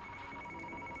planet.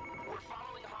 We're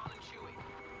following Han and Chewie.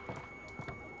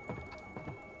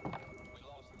 We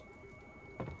lost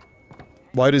them.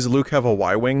 Why does Luke have a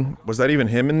Y-wing? Was that even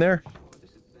him in there?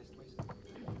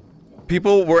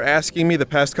 People were asking me the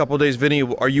past couple days, Vinny,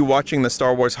 are you watching the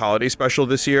Star Wars holiday special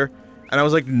this year? And I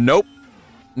was like, nope.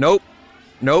 Nope.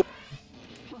 Nope.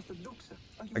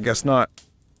 I guess not.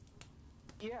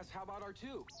 Yes, how about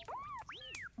R2?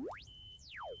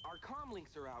 Our comm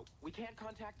links are out. We can't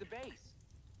contact the base.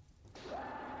 Where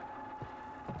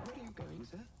are you going,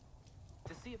 sir?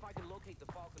 To see if I can locate the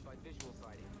Falcon by visual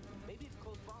sighting. Maybe it's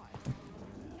close by.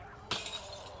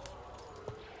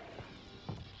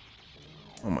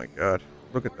 Oh my god.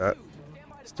 Look at that.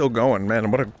 Still going, man.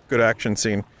 What a good action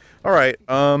scene. Alright,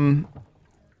 can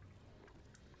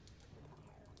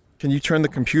you turn the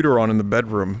computer on in the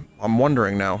bedroom? I'm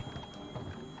wondering now.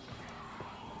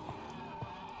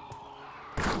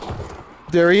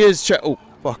 There he is, oh,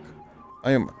 fuck.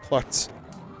 I am a klutz.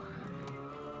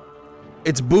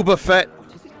 It's Boba Fett.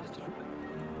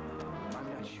 I'm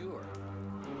not sure.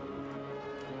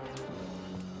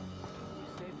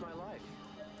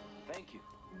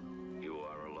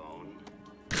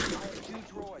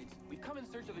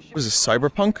 was this,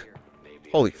 Cyberpunk?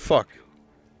 Holy fuck.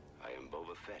 I am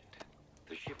Boba Fett.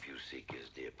 The ship you seek is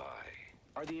nearby.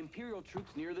 Are the Imperial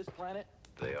troops near this planet?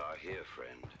 They are here,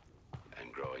 friend,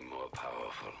 and growing more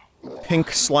powerful.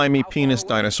 Pink, slimy penis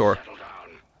dinosaur. Settle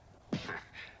down.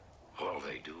 All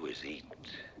they do is eat.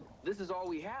 This is all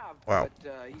we have, Wow.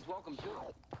 but he's welcome to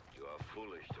it. You are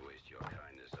foolish to waste your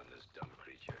kindness on this dumb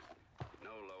creature. No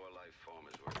lower life form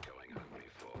is worth going hungry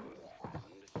for. And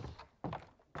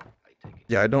I take it.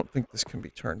 Yeah, I don't think this can be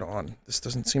turned on. This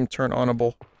doesn't seem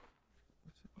turn-onable.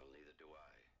 Well, neither do I.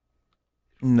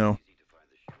 No. Easy to find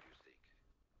the ship you seek.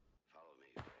 Follow me,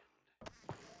 friend.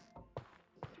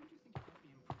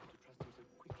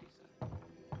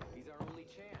 He's our only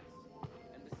chance.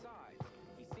 And besides,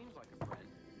 he seems like a friend.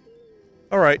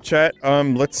 Alright, chat,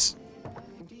 let's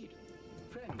Indeed,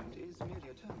 friend is merely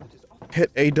a term that is often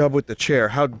hit A-dub with the chair.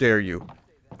 How dare you?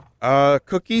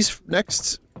 Cookies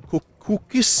next.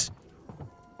 Cookies.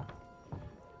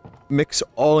 Mix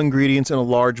all ingredients in a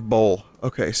large bowl.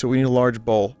 Okay, so we need a large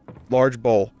bowl. Large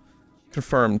bowl.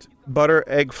 Confirmed. Butter,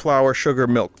 egg, flour, sugar,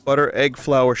 milk. Butter, egg,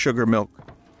 flour, sugar, milk.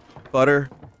 Butter.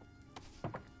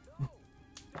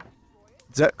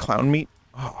 Is that clown meat?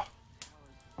 Oh.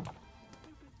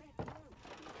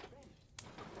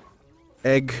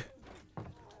 Egg.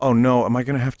 Oh no, am I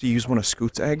gonna have to use one of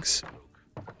Scoot's eggs?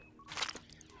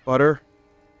 Butter.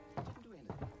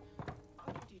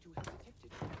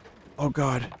 Oh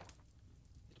god.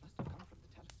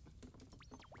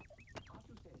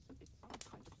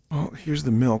 Oh, here's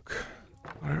the milk.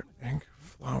 Butter, egg,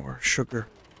 flour, sugar.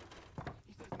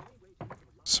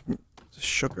 Some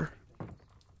sugar?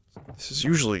 This is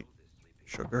usually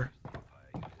sugar.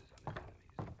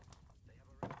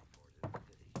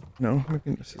 No,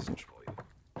 maybe this isn't.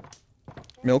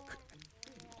 Milk.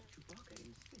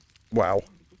 Wow.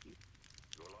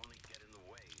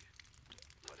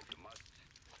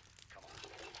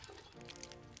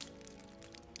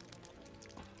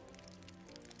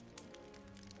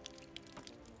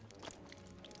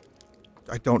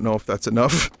 I don't know if that's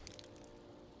enough.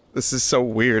 This is so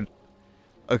weird.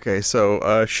 Okay,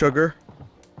 so, sugar.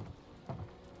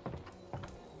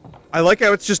 I like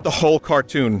how it's just the whole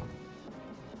cartoon.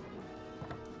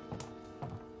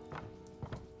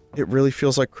 It really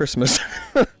feels like Christmas.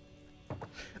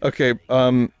 Okay,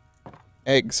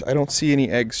 eggs. I don't see any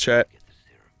eggs, chat.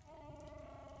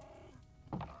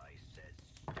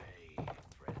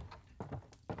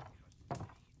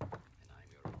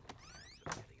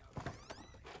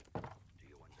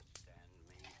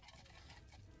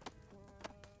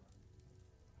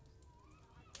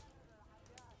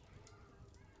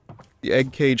 The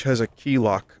egg cage has a key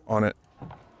lock on it.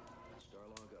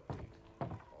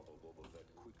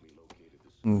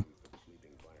 Hmm.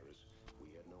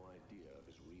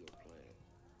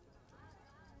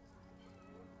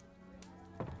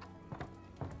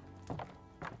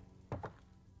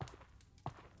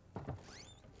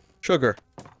 Sugar.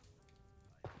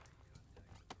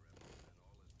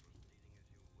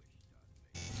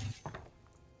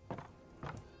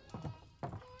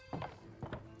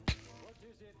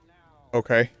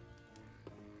 Okay.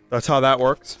 That's how that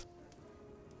works.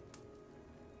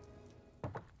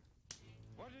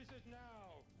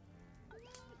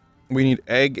 We need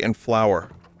egg and flour.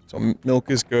 So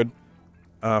milk is good.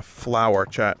 Flour,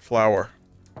 chat. Flour.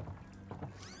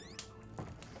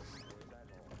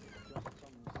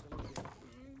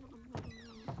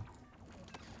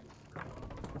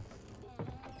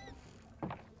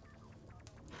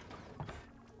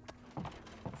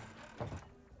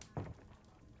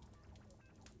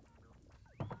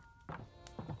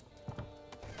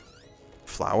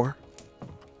 Flour?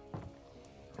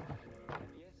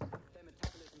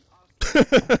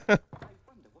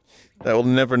 That will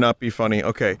never not be funny.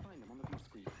 Okay.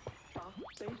 I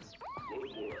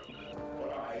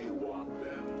want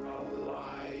them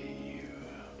alive.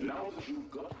 Now that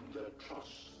you've gotten their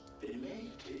trust, they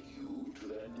may take you to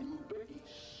their new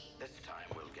base. This time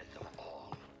we'll get them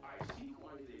all. I see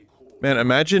why they call Man,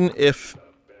 imagine if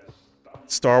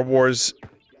Star Wars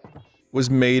was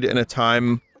made in a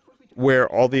time where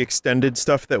all the extended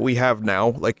stuff that we have now,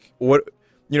 like, what...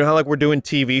 You know how, like, we're doing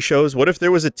TV shows? What if there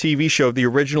was a TV show of the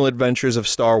original adventures of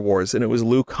Star Wars, and it was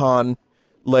Luke, Han,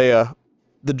 Leia,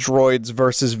 the droids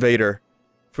versus Vader,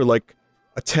 for, like,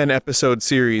 a 10-episode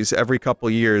series every couple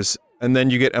years, and then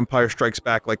you get Empire Strikes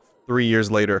Back, like, 3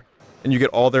 years later, and you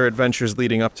get all their adventures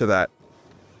leading up to that.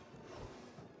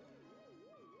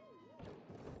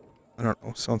 I don't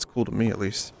know, sounds cool to me, at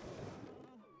least.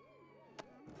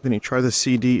 Vinny, try the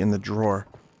CD in the drawer.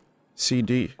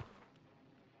 CD.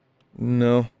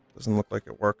 No, doesn't look like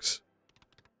it works.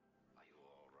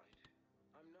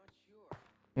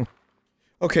 I'm not sure.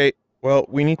 Okay, well,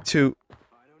 we need to...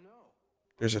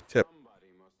 There's a tip.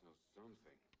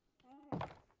 I'm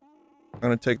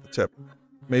gonna take the tip.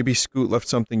 Maybe Scoot left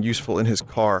something useful in his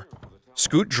car.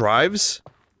 Scoot drives?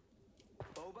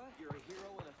 Boba, you're a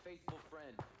hero and a faithful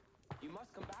friend. You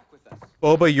must come back with us.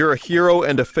 Boba, you're a hero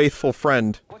and a faithful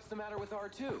friend. What's the matter with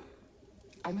R2?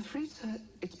 I'm afraid, sir,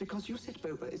 it's because you said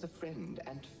Boba is a friend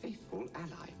and faithful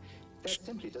ally. That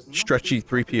simply does not Stretchy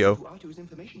 3PO. to R2's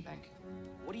information bank.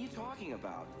 What are you talking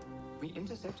about? We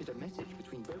intercepted a message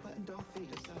between Boba and Darth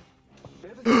Vader, sir.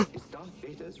 Boba is Darth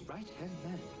Vader's right-hand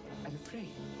man. I'm afraid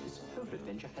this whole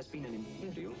adventure has been an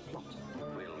Imperial plot.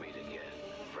 We'll meet again,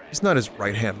 friend. He's not his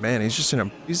right-hand man, he's just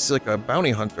he's like a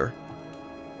bounty hunter.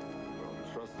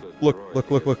 Look.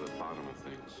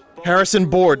 Harrison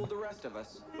Board. The rest of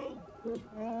us.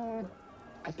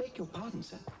 I beg your pardon,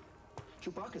 sir.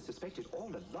 Chewbacca suspected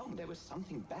all along there was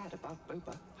something bad about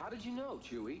Boba. How did you know,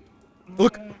 Chewie?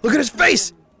 Look at his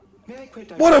face! May I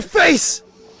quote What a directly? face!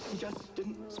 He just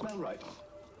didn't smell right.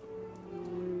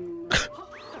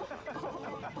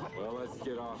 Well, let's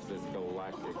get off this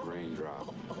galactic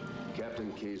raindrop.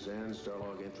 Captain Kazan,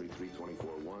 Starlog entry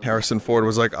 324-1. Harrison Ford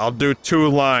was like, I'll do 2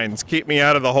 lines. Keep me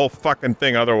out of the whole fucking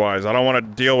thing otherwise. I don't want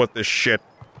to deal with this shit.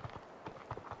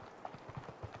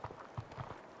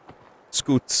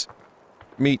 Scoots.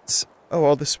 Meats. Oh,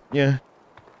 all this, yeah.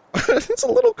 It's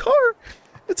a little car.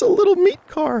 It's a little meat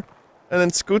car. And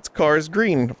then Scoot's car is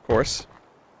green, of course.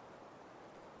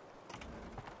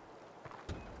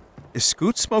 Is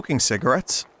Scoot smoking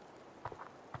cigarettes?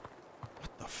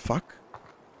 What the fuck?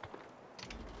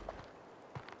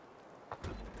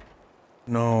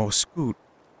 No, Scoot.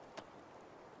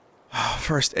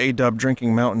 First A-Dub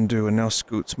drinking Mountain Dew and now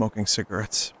Scoot smoking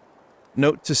cigarettes.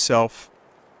 Note to self.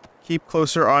 Keep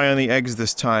closer eye on the eggs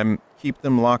this time. Keep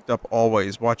them locked up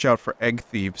always. Watch out for egg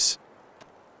thieves.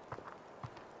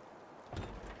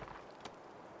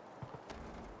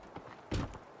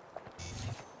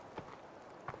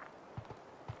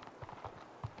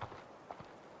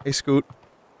 Hey, Scoot.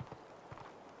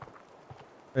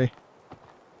 Hey.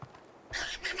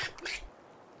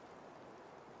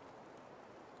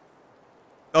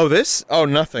 Oh, this? Oh,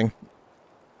 nothing.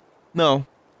 No.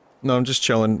 No, I'm just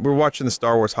chilling. We're watching the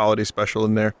Star Wars holiday special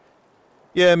in there.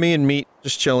 Yeah, me and Meat,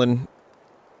 just chilling.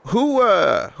 Who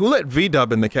let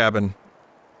V-Dub in the cabin?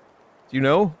 Do you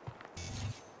know?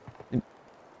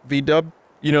 V-Dub?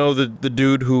 You know, the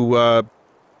dude who,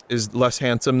 is less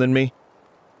handsome than me?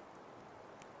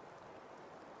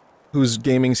 Whose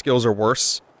gaming skills are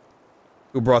worse?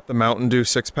 Who brought the Mountain Dew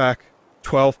 6-pack?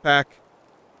 12-pack?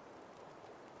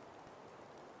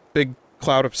 Big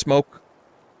cloud of smoke?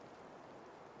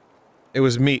 It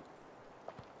was Meat.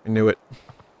 I knew it.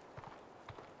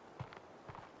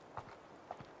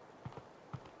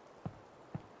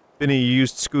 Vinny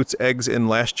used Scoot's eggs in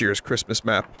last year's Christmas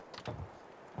map.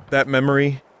 That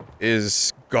memory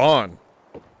is gone.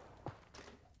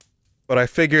 But I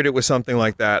figured it was something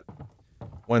like that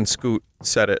when Scoot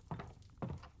said it.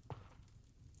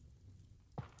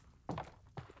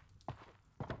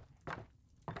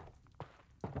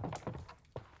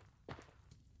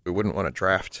 We wouldn't want to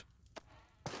draft.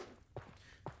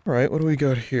 Alright, what do we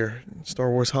got here? Star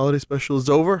Wars Holiday Special is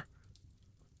over?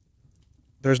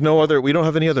 There's no other- we don't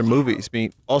have any other movies.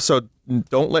 Also,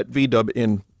 don't let V-Dub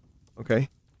in. Okay?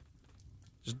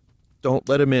 Just don't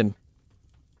let him in.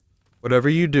 Whatever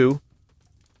you do,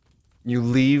 you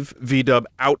leave V-Dub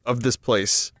out of this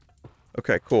place.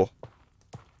 Okay, cool.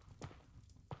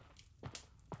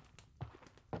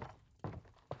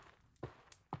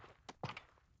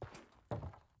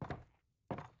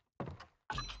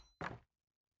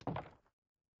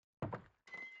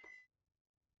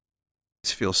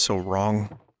 This feels so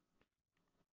wrong.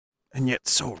 And yet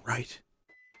so right.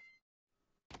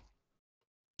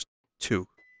 Just two.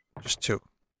 Just two.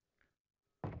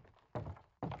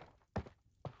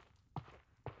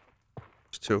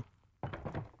 Just two.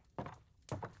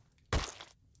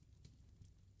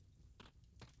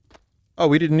 Oh,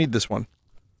 we didn't need this one.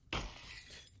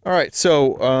 Alright,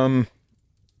 so,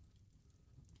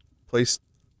 place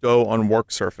dough on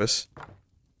work surface.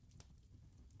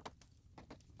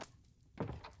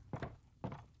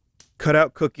 Cut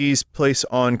out cookies, place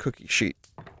on cookie sheet.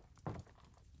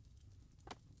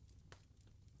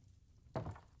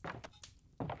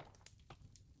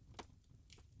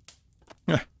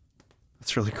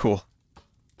 That's really cool.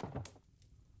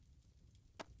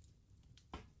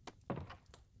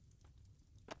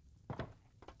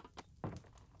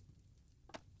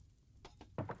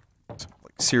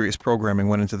 Like, serious programming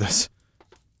went into this.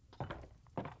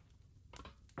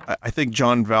 I think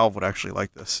John Valve would actually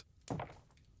like this.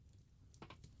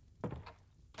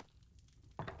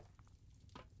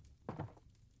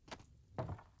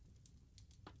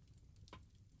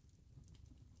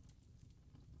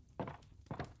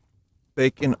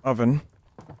 bacon oven.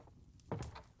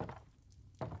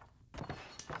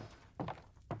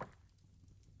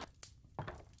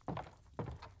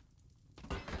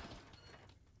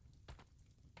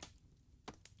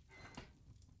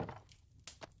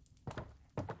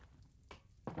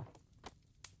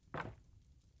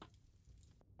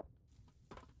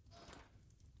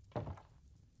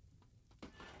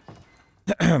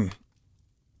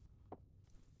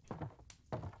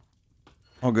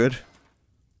 All good.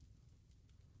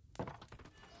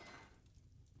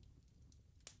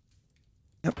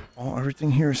 Yep,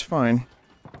 everything here is fine.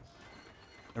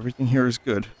 Everything here is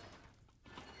good.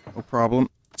 No problem.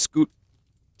 Scoot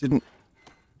didn't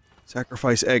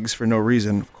sacrifice eggs for no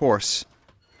reason, of course.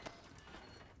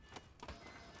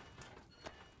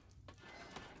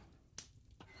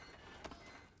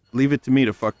 Leave it to me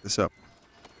to fuck this up.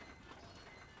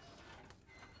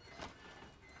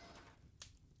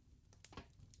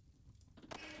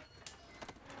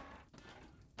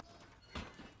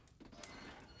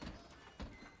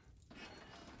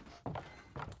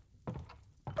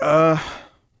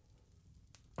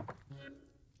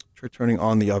 Try turning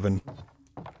on the oven.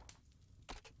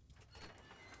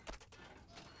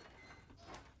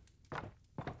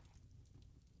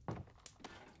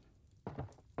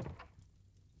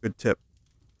 Good tip.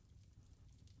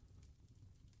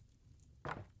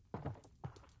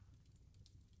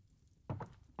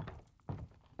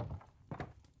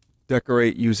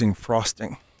 Decorate using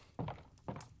frosting.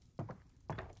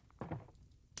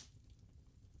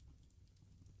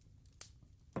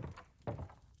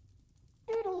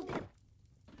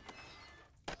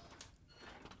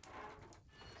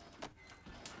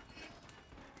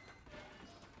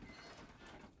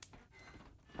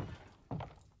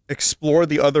 Explore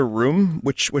the other room?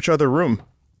 Which other room?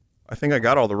 I think I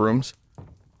got all the rooms.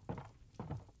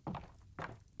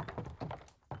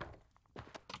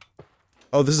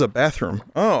 Oh, this is a bathroom.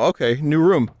 Oh, okay. New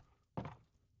room.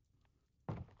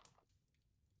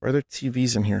 Are there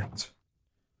TVs in here? It's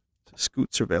a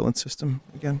Scoot surveillance system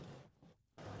again.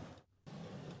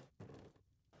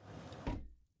 The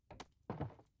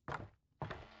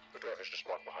door is just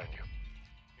one behind you.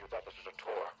 You thought this was a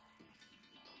tour.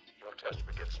 Your test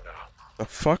begins now. The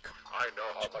fuck? I know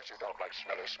how much you don't like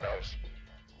smelly smells.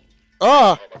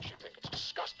 Ah! How much you think it's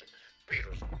disgusting.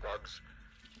 Beetles and bugs.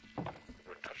 You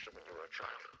wouldn't touch them when you were a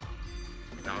child.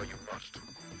 Now you must.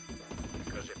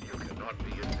 Because if you cannot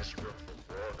be in this room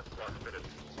for more than 1 minute,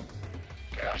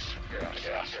 gas.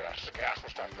 The gas will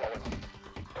start flowing.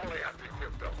 Only after you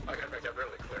puke, though. I gotta make that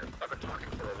really clear. I've been talking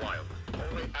for a while.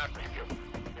 Only after you puke.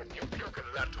 If you puke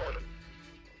into that toilet,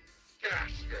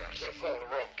 gas will fill the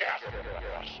room. Gas.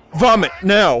 Vomit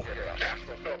now! Gas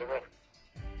will fill the room.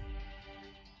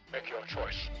 Make your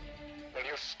choice. Will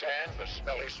you stand the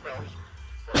smelly smells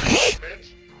for 5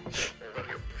 minutes? Or will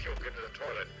you puke into the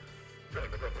toilet,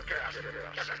 filling the room with gas?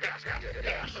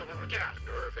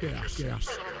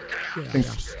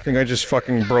 I think I just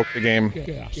fucking broke the game. Make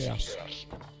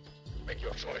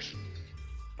your choice.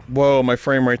 Whoa, my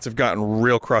frame rates have gotten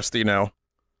real crusty now.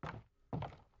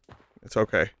 It's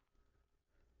okay.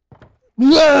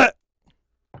 Blah!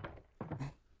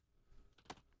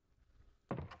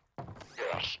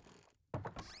 Yes.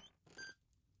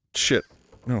 Shit.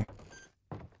 No.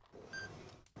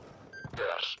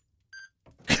 Yes.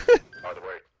 By the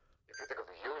way, if you think of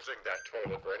using that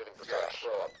toilet for anything besides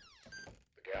throw up,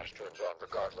 the gas turns on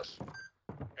regardless.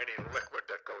 Any liquid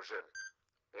that goes in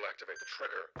will activate the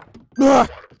trigger. Ah!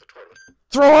 Bottom of the toilet.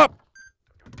 Throw up!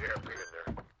 You dare be in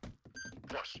there.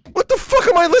 Plus, What the fuck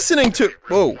am I listening to?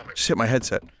 Whoa, just hit my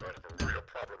headset. I have a real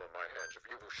problem on my hands if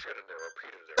you will shit in there or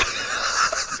pee in there.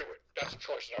 Do it. That's a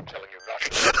choice and I'm telling you not to.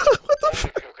 What the Only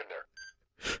fuck? puke in there.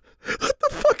 What the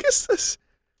fuck is this?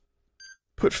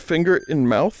 Put finger in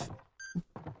mouth?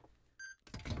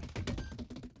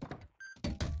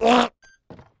 Yes.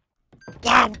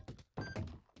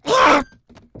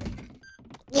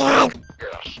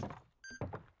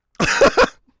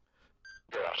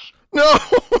 Yes. No!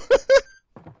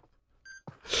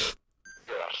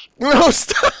 Yes. No,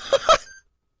 stop!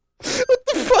 What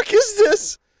the fuck is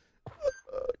this?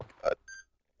 Oh, God.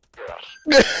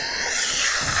 Yes.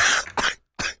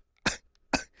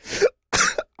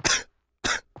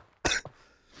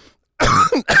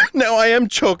 Now I am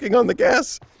choking on the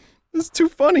gas. This is too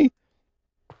funny.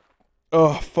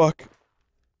 Oh, fuck.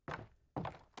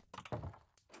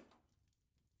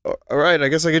 Alright, I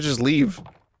guess I could just leave.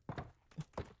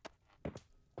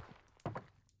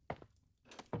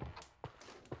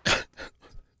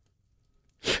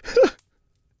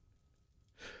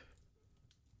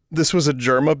 This was a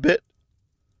Germa bit?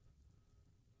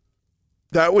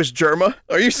 That was Germa?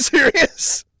 Are you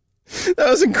serious? That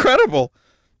was incredible.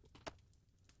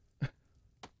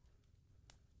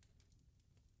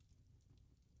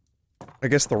 I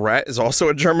guess the rat is also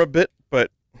a germ a bit, but...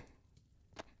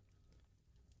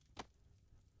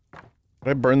 Did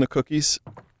I burn the cookies?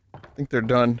 I think they're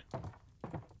done.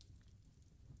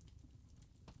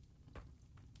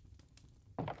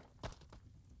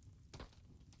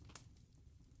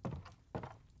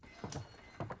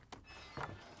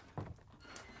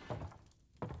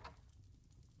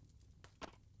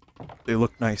 They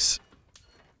look nice.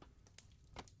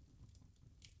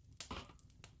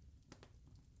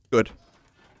 Good.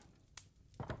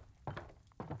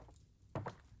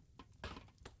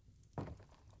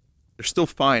 They're still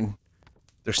fine.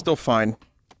 They're still fine.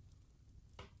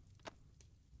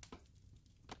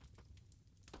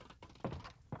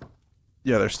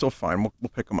 Yeah, they're still fine. We'll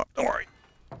pick them up. Don't worry.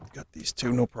 Got these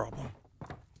two, no problem.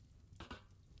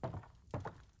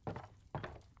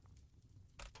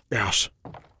 Yes.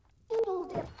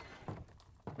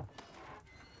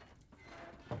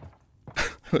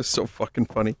 That was so fucking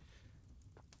funny.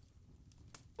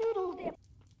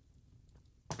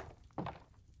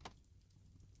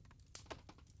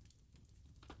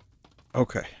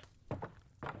 Okay.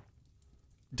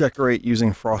 Decorate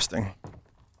using frosting.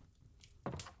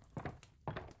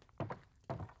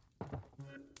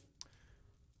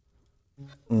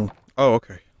 Oh,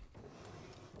 okay.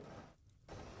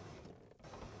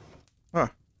 Huh.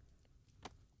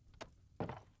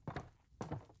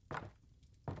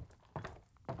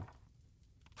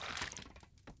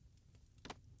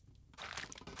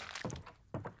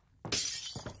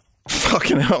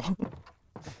 Fucking hell.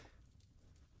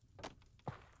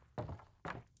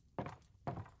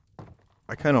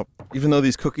 I kind of, even though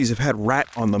these cookies have had rat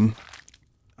on them,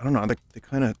 I don't know, they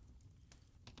kind of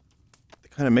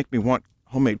make me want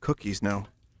homemade cookies now.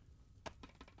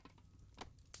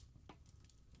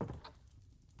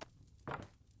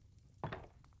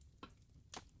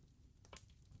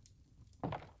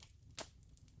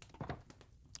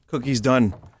 Cookies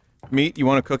done. Meat, you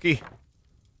want a cookie?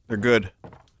 They're good.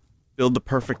 Build the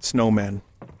perfect snowman.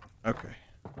 Okay.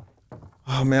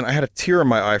 Oh man, I had a tear in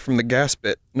my eye from the gas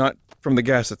bit. Not from the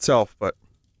gas itself, but...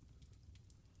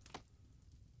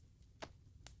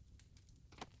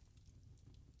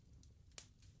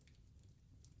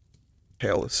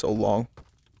 Tail is so long.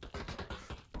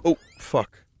 Oh,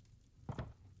 fuck.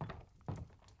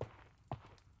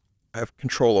 I have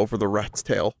control over the rat's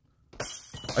tail.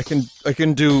 I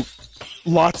can do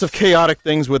lots of chaotic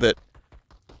things with it.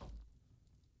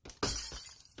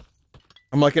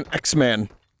 I'm like an X-Man.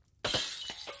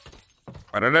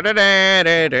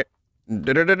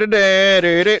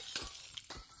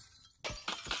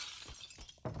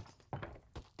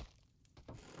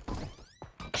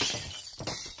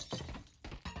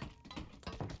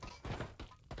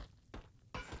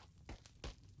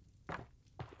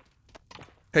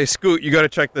 Hey, Scoot, you gotta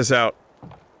check this out.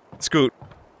 Scoot,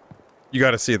 you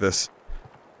gotta see this.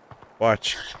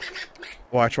 Watch.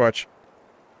 Watch, watch.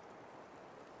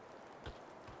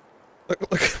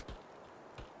 Look, look.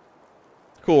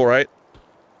 Cool, right?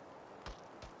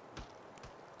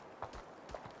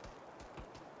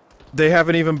 They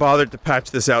haven't even bothered to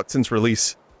patch this out since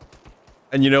release.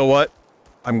 And you know what?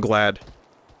 I'm glad.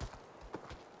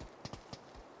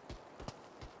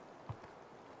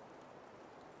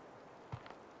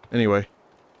 Anyway.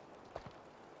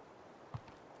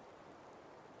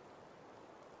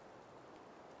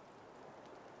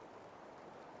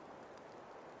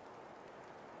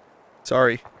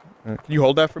 Sorry. Can you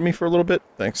hold that for me for a little bit?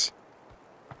 Thanks.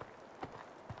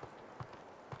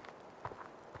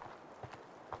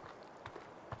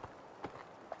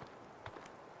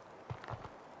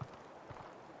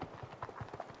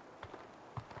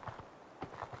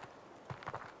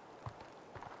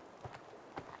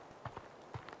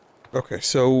 Okay,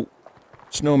 so...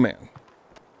 Snowman.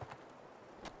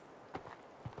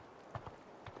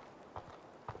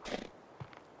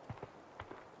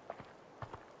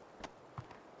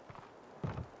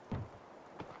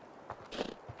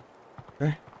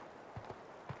 Okay.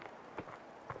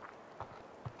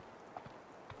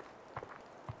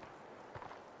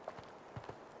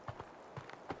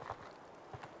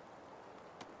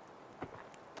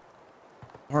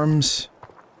 Arms.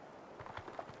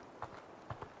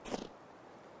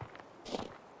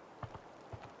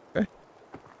 Okay.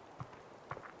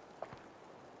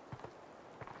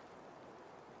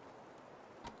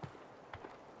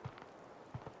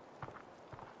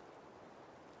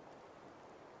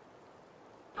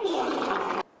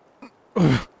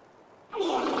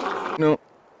 No.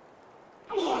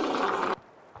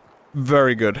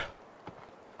 Very good.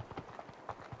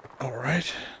 All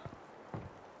right.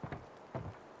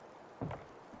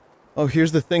 Oh,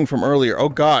 here's the thing from earlier. Oh,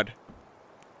 God.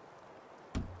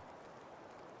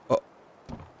 Oh.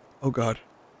 Oh, God.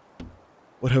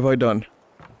 What have I done?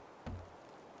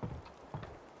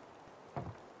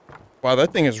 Wow,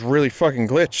 that thing is really fucking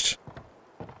glitched.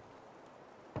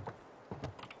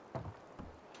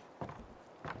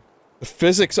 The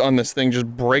physics on this thing just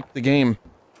break the game.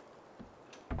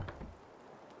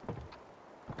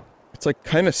 It's like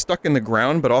kind of stuck in the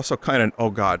ground, but also kind of... Oh,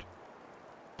 God.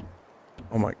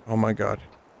 Oh my God.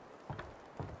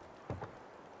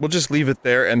 We'll just leave it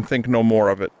there and think no more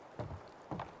of it.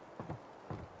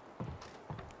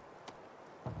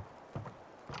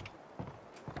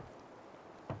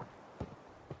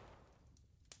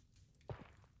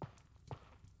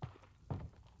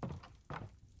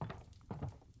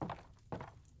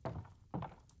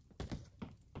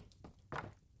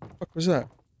 What was that?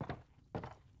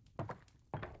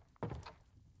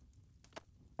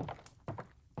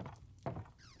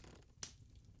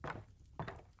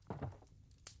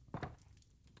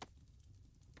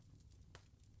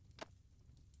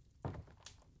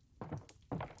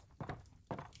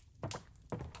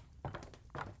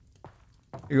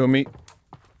 Here you go, meat.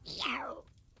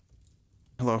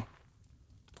 Hello.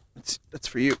 That's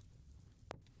for you.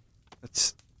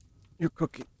 That's your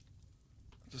cookie.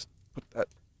 Just put that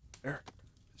there.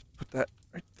 Just put that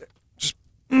right there.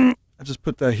 I just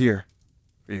put that here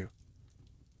for you.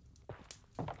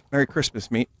 Merry Christmas,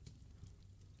 meat.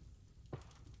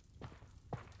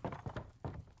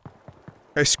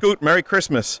 Hey, Scoot, Merry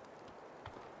Christmas.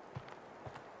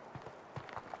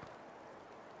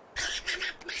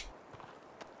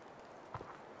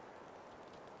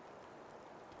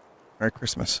 Merry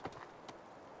Christmas.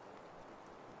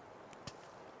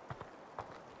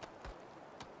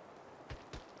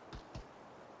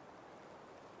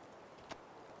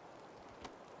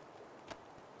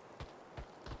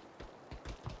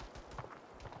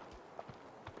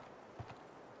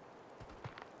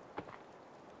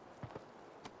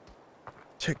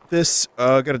 Take this.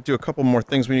 Gotta do a couple more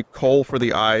things. We need coal for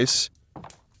the eyes.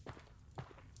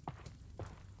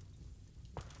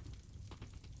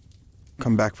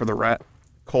 Come back for the rat.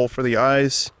 Coal for the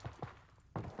eyes.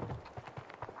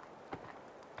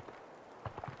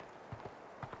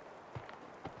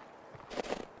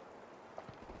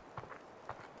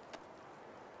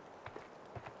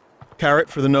 Carrot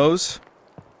for the nose.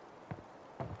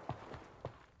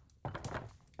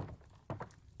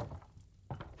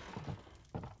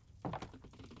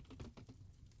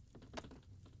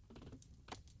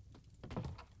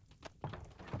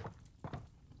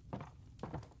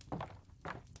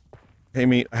 Hey,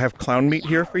 meat, I have clown meat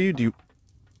here for you. Do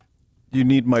you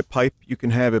need my pipe? You can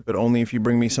have it, but only if you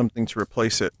bring me something to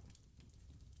replace it.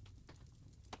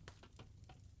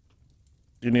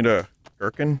 Do you need a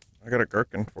gherkin? I got a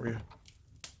gherkin for you.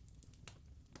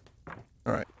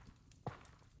 Alright.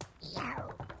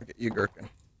 I'll get you a gherkin.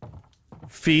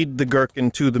 Feed the gherkin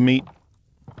to the meat.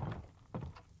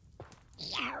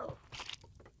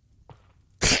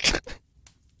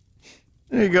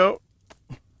 There you go.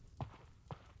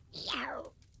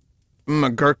 A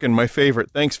gherkin, my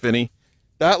favorite. Thanks, Vinny.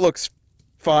 That looks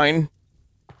fine.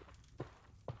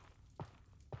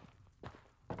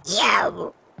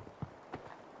 Yow!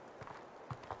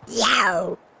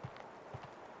 Yow!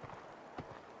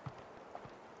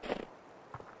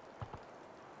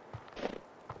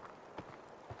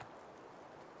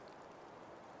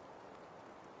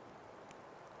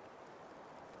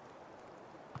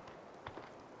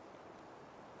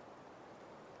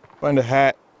 Find a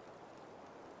hat.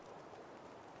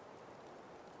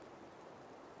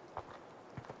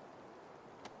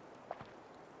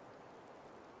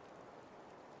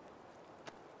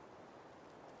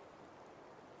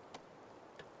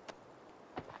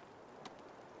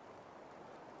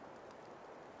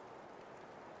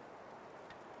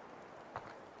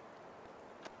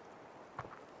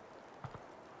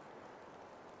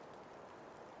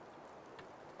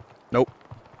 Nope.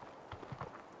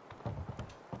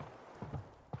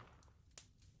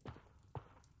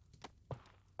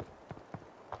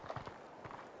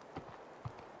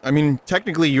 I mean,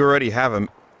 technically you already have a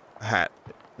hat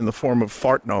in the form of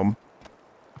Fart Gnome.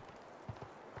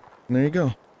 And there you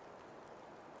go.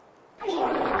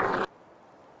 I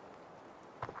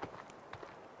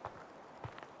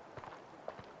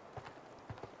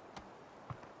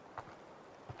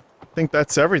think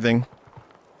that's everything.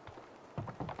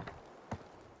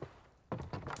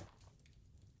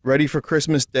 Ready for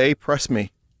Christmas Day? Press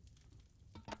me.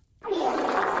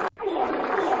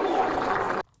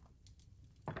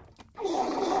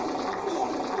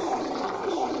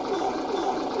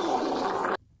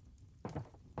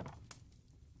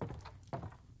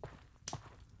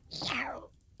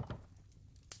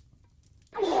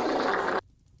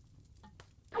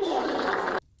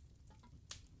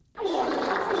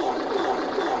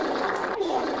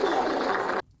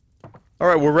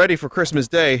 Alright, we're ready for Christmas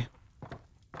Day.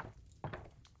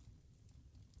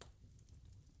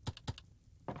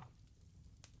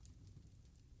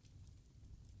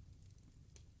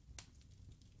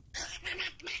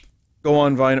 Go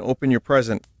on, Vine, open your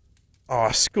present.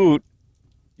 Aw, Scoot.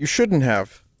 You shouldn't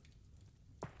have.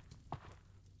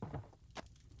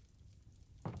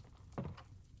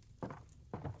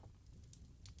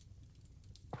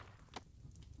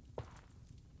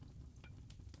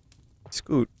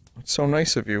 Scoot, it's so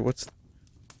nice of you. What's...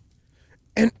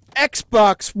 An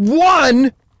Xbox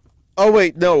One?! Oh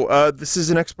wait, no, this is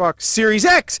an Xbox Series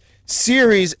X!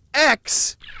 Series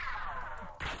X!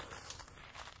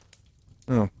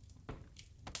 Oh.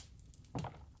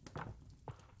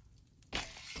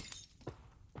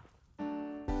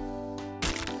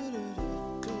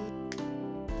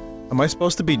 Am I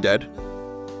supposed to be dead?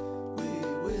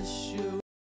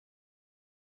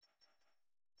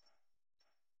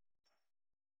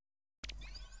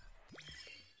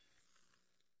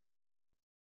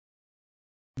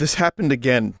 This happened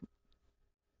again.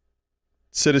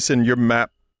 Citizen, your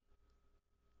map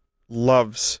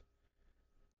loves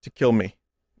to kill me.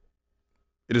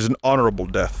 It is an honorable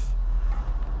death.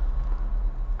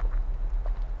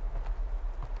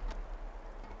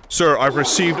 Sir, I've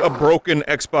received a broken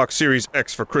Xbox Series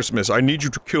X for Christmas. I need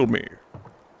you to kill me.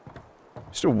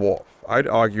 Mr. Worf, I'd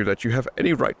argue that you have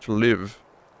any right to live.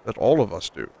 That all of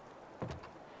us do.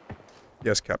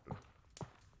 Yes, Captain.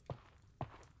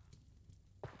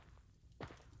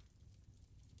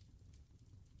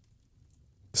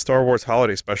 The Star Wars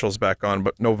Holiday Special's back on,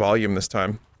 but no volume this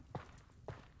time.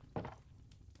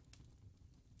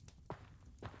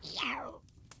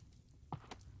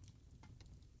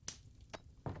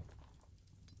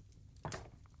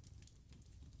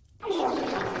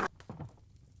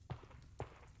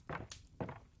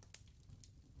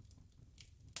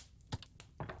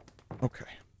 Okay.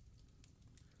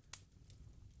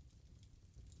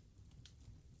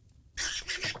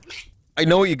 I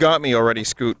know you got me already,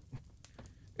 Scoot.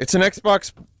 It's an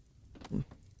Xbox.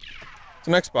 It's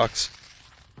an Xbox.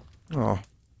 Oh.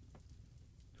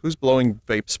 Who's blowing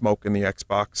vape smoke in the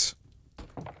Xbox?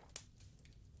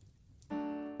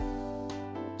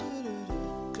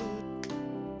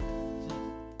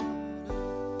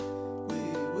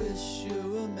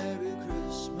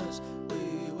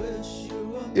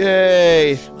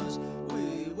 Yay!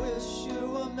 We wish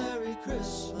you a Merry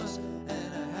Christmas and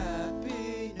a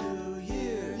Happy New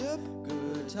Year. Yep.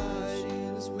 Good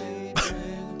tidings we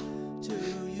bring to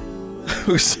you.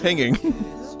 Who's singing?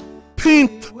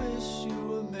 Pint! We wish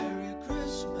you a Merry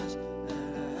Christmas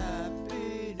and a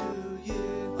Happy New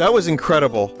Year. That was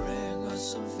incredible. Bring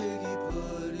us some figgy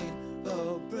pudding.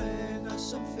 Oh, bring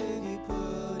us some figgy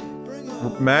pudding. Bring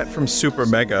us Matt from Super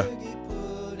Mega.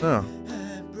 Oh.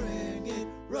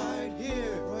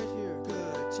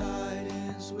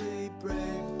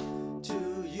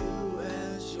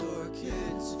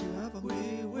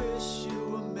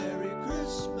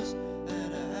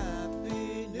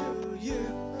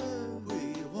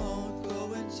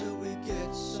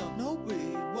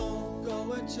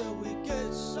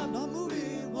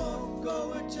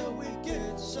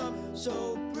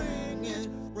 So bring it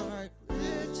right, bring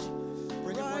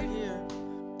it right here.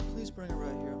 Please bring it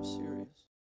right here. I'm serious.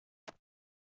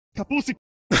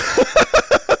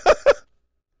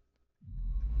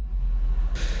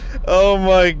 Oh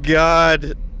my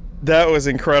god. That was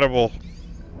incredible.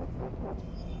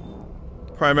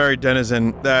 Primary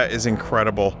Denizen, that is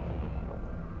incredible.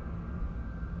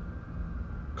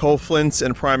 Cole Flint's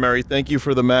and Primary, thank you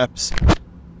for the maps.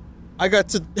 I got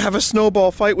to have a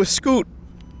snowball fight with Scoot.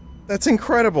 That's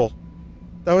incredible.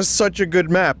 That was such a good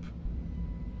map.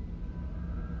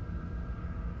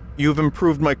 You've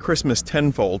improved my Christmas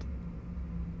tenfold.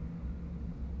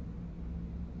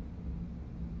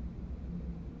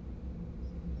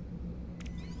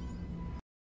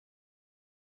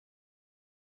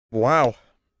 Wow.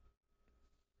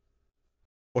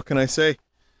 What can I say?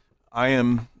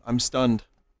 I'm stunned.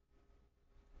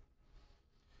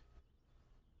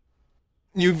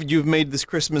 You've made this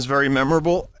Christmas very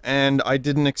memorable, and I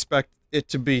didn't expect it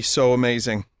to be so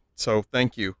amazing. So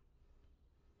thank you.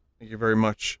 Thank you very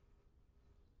much.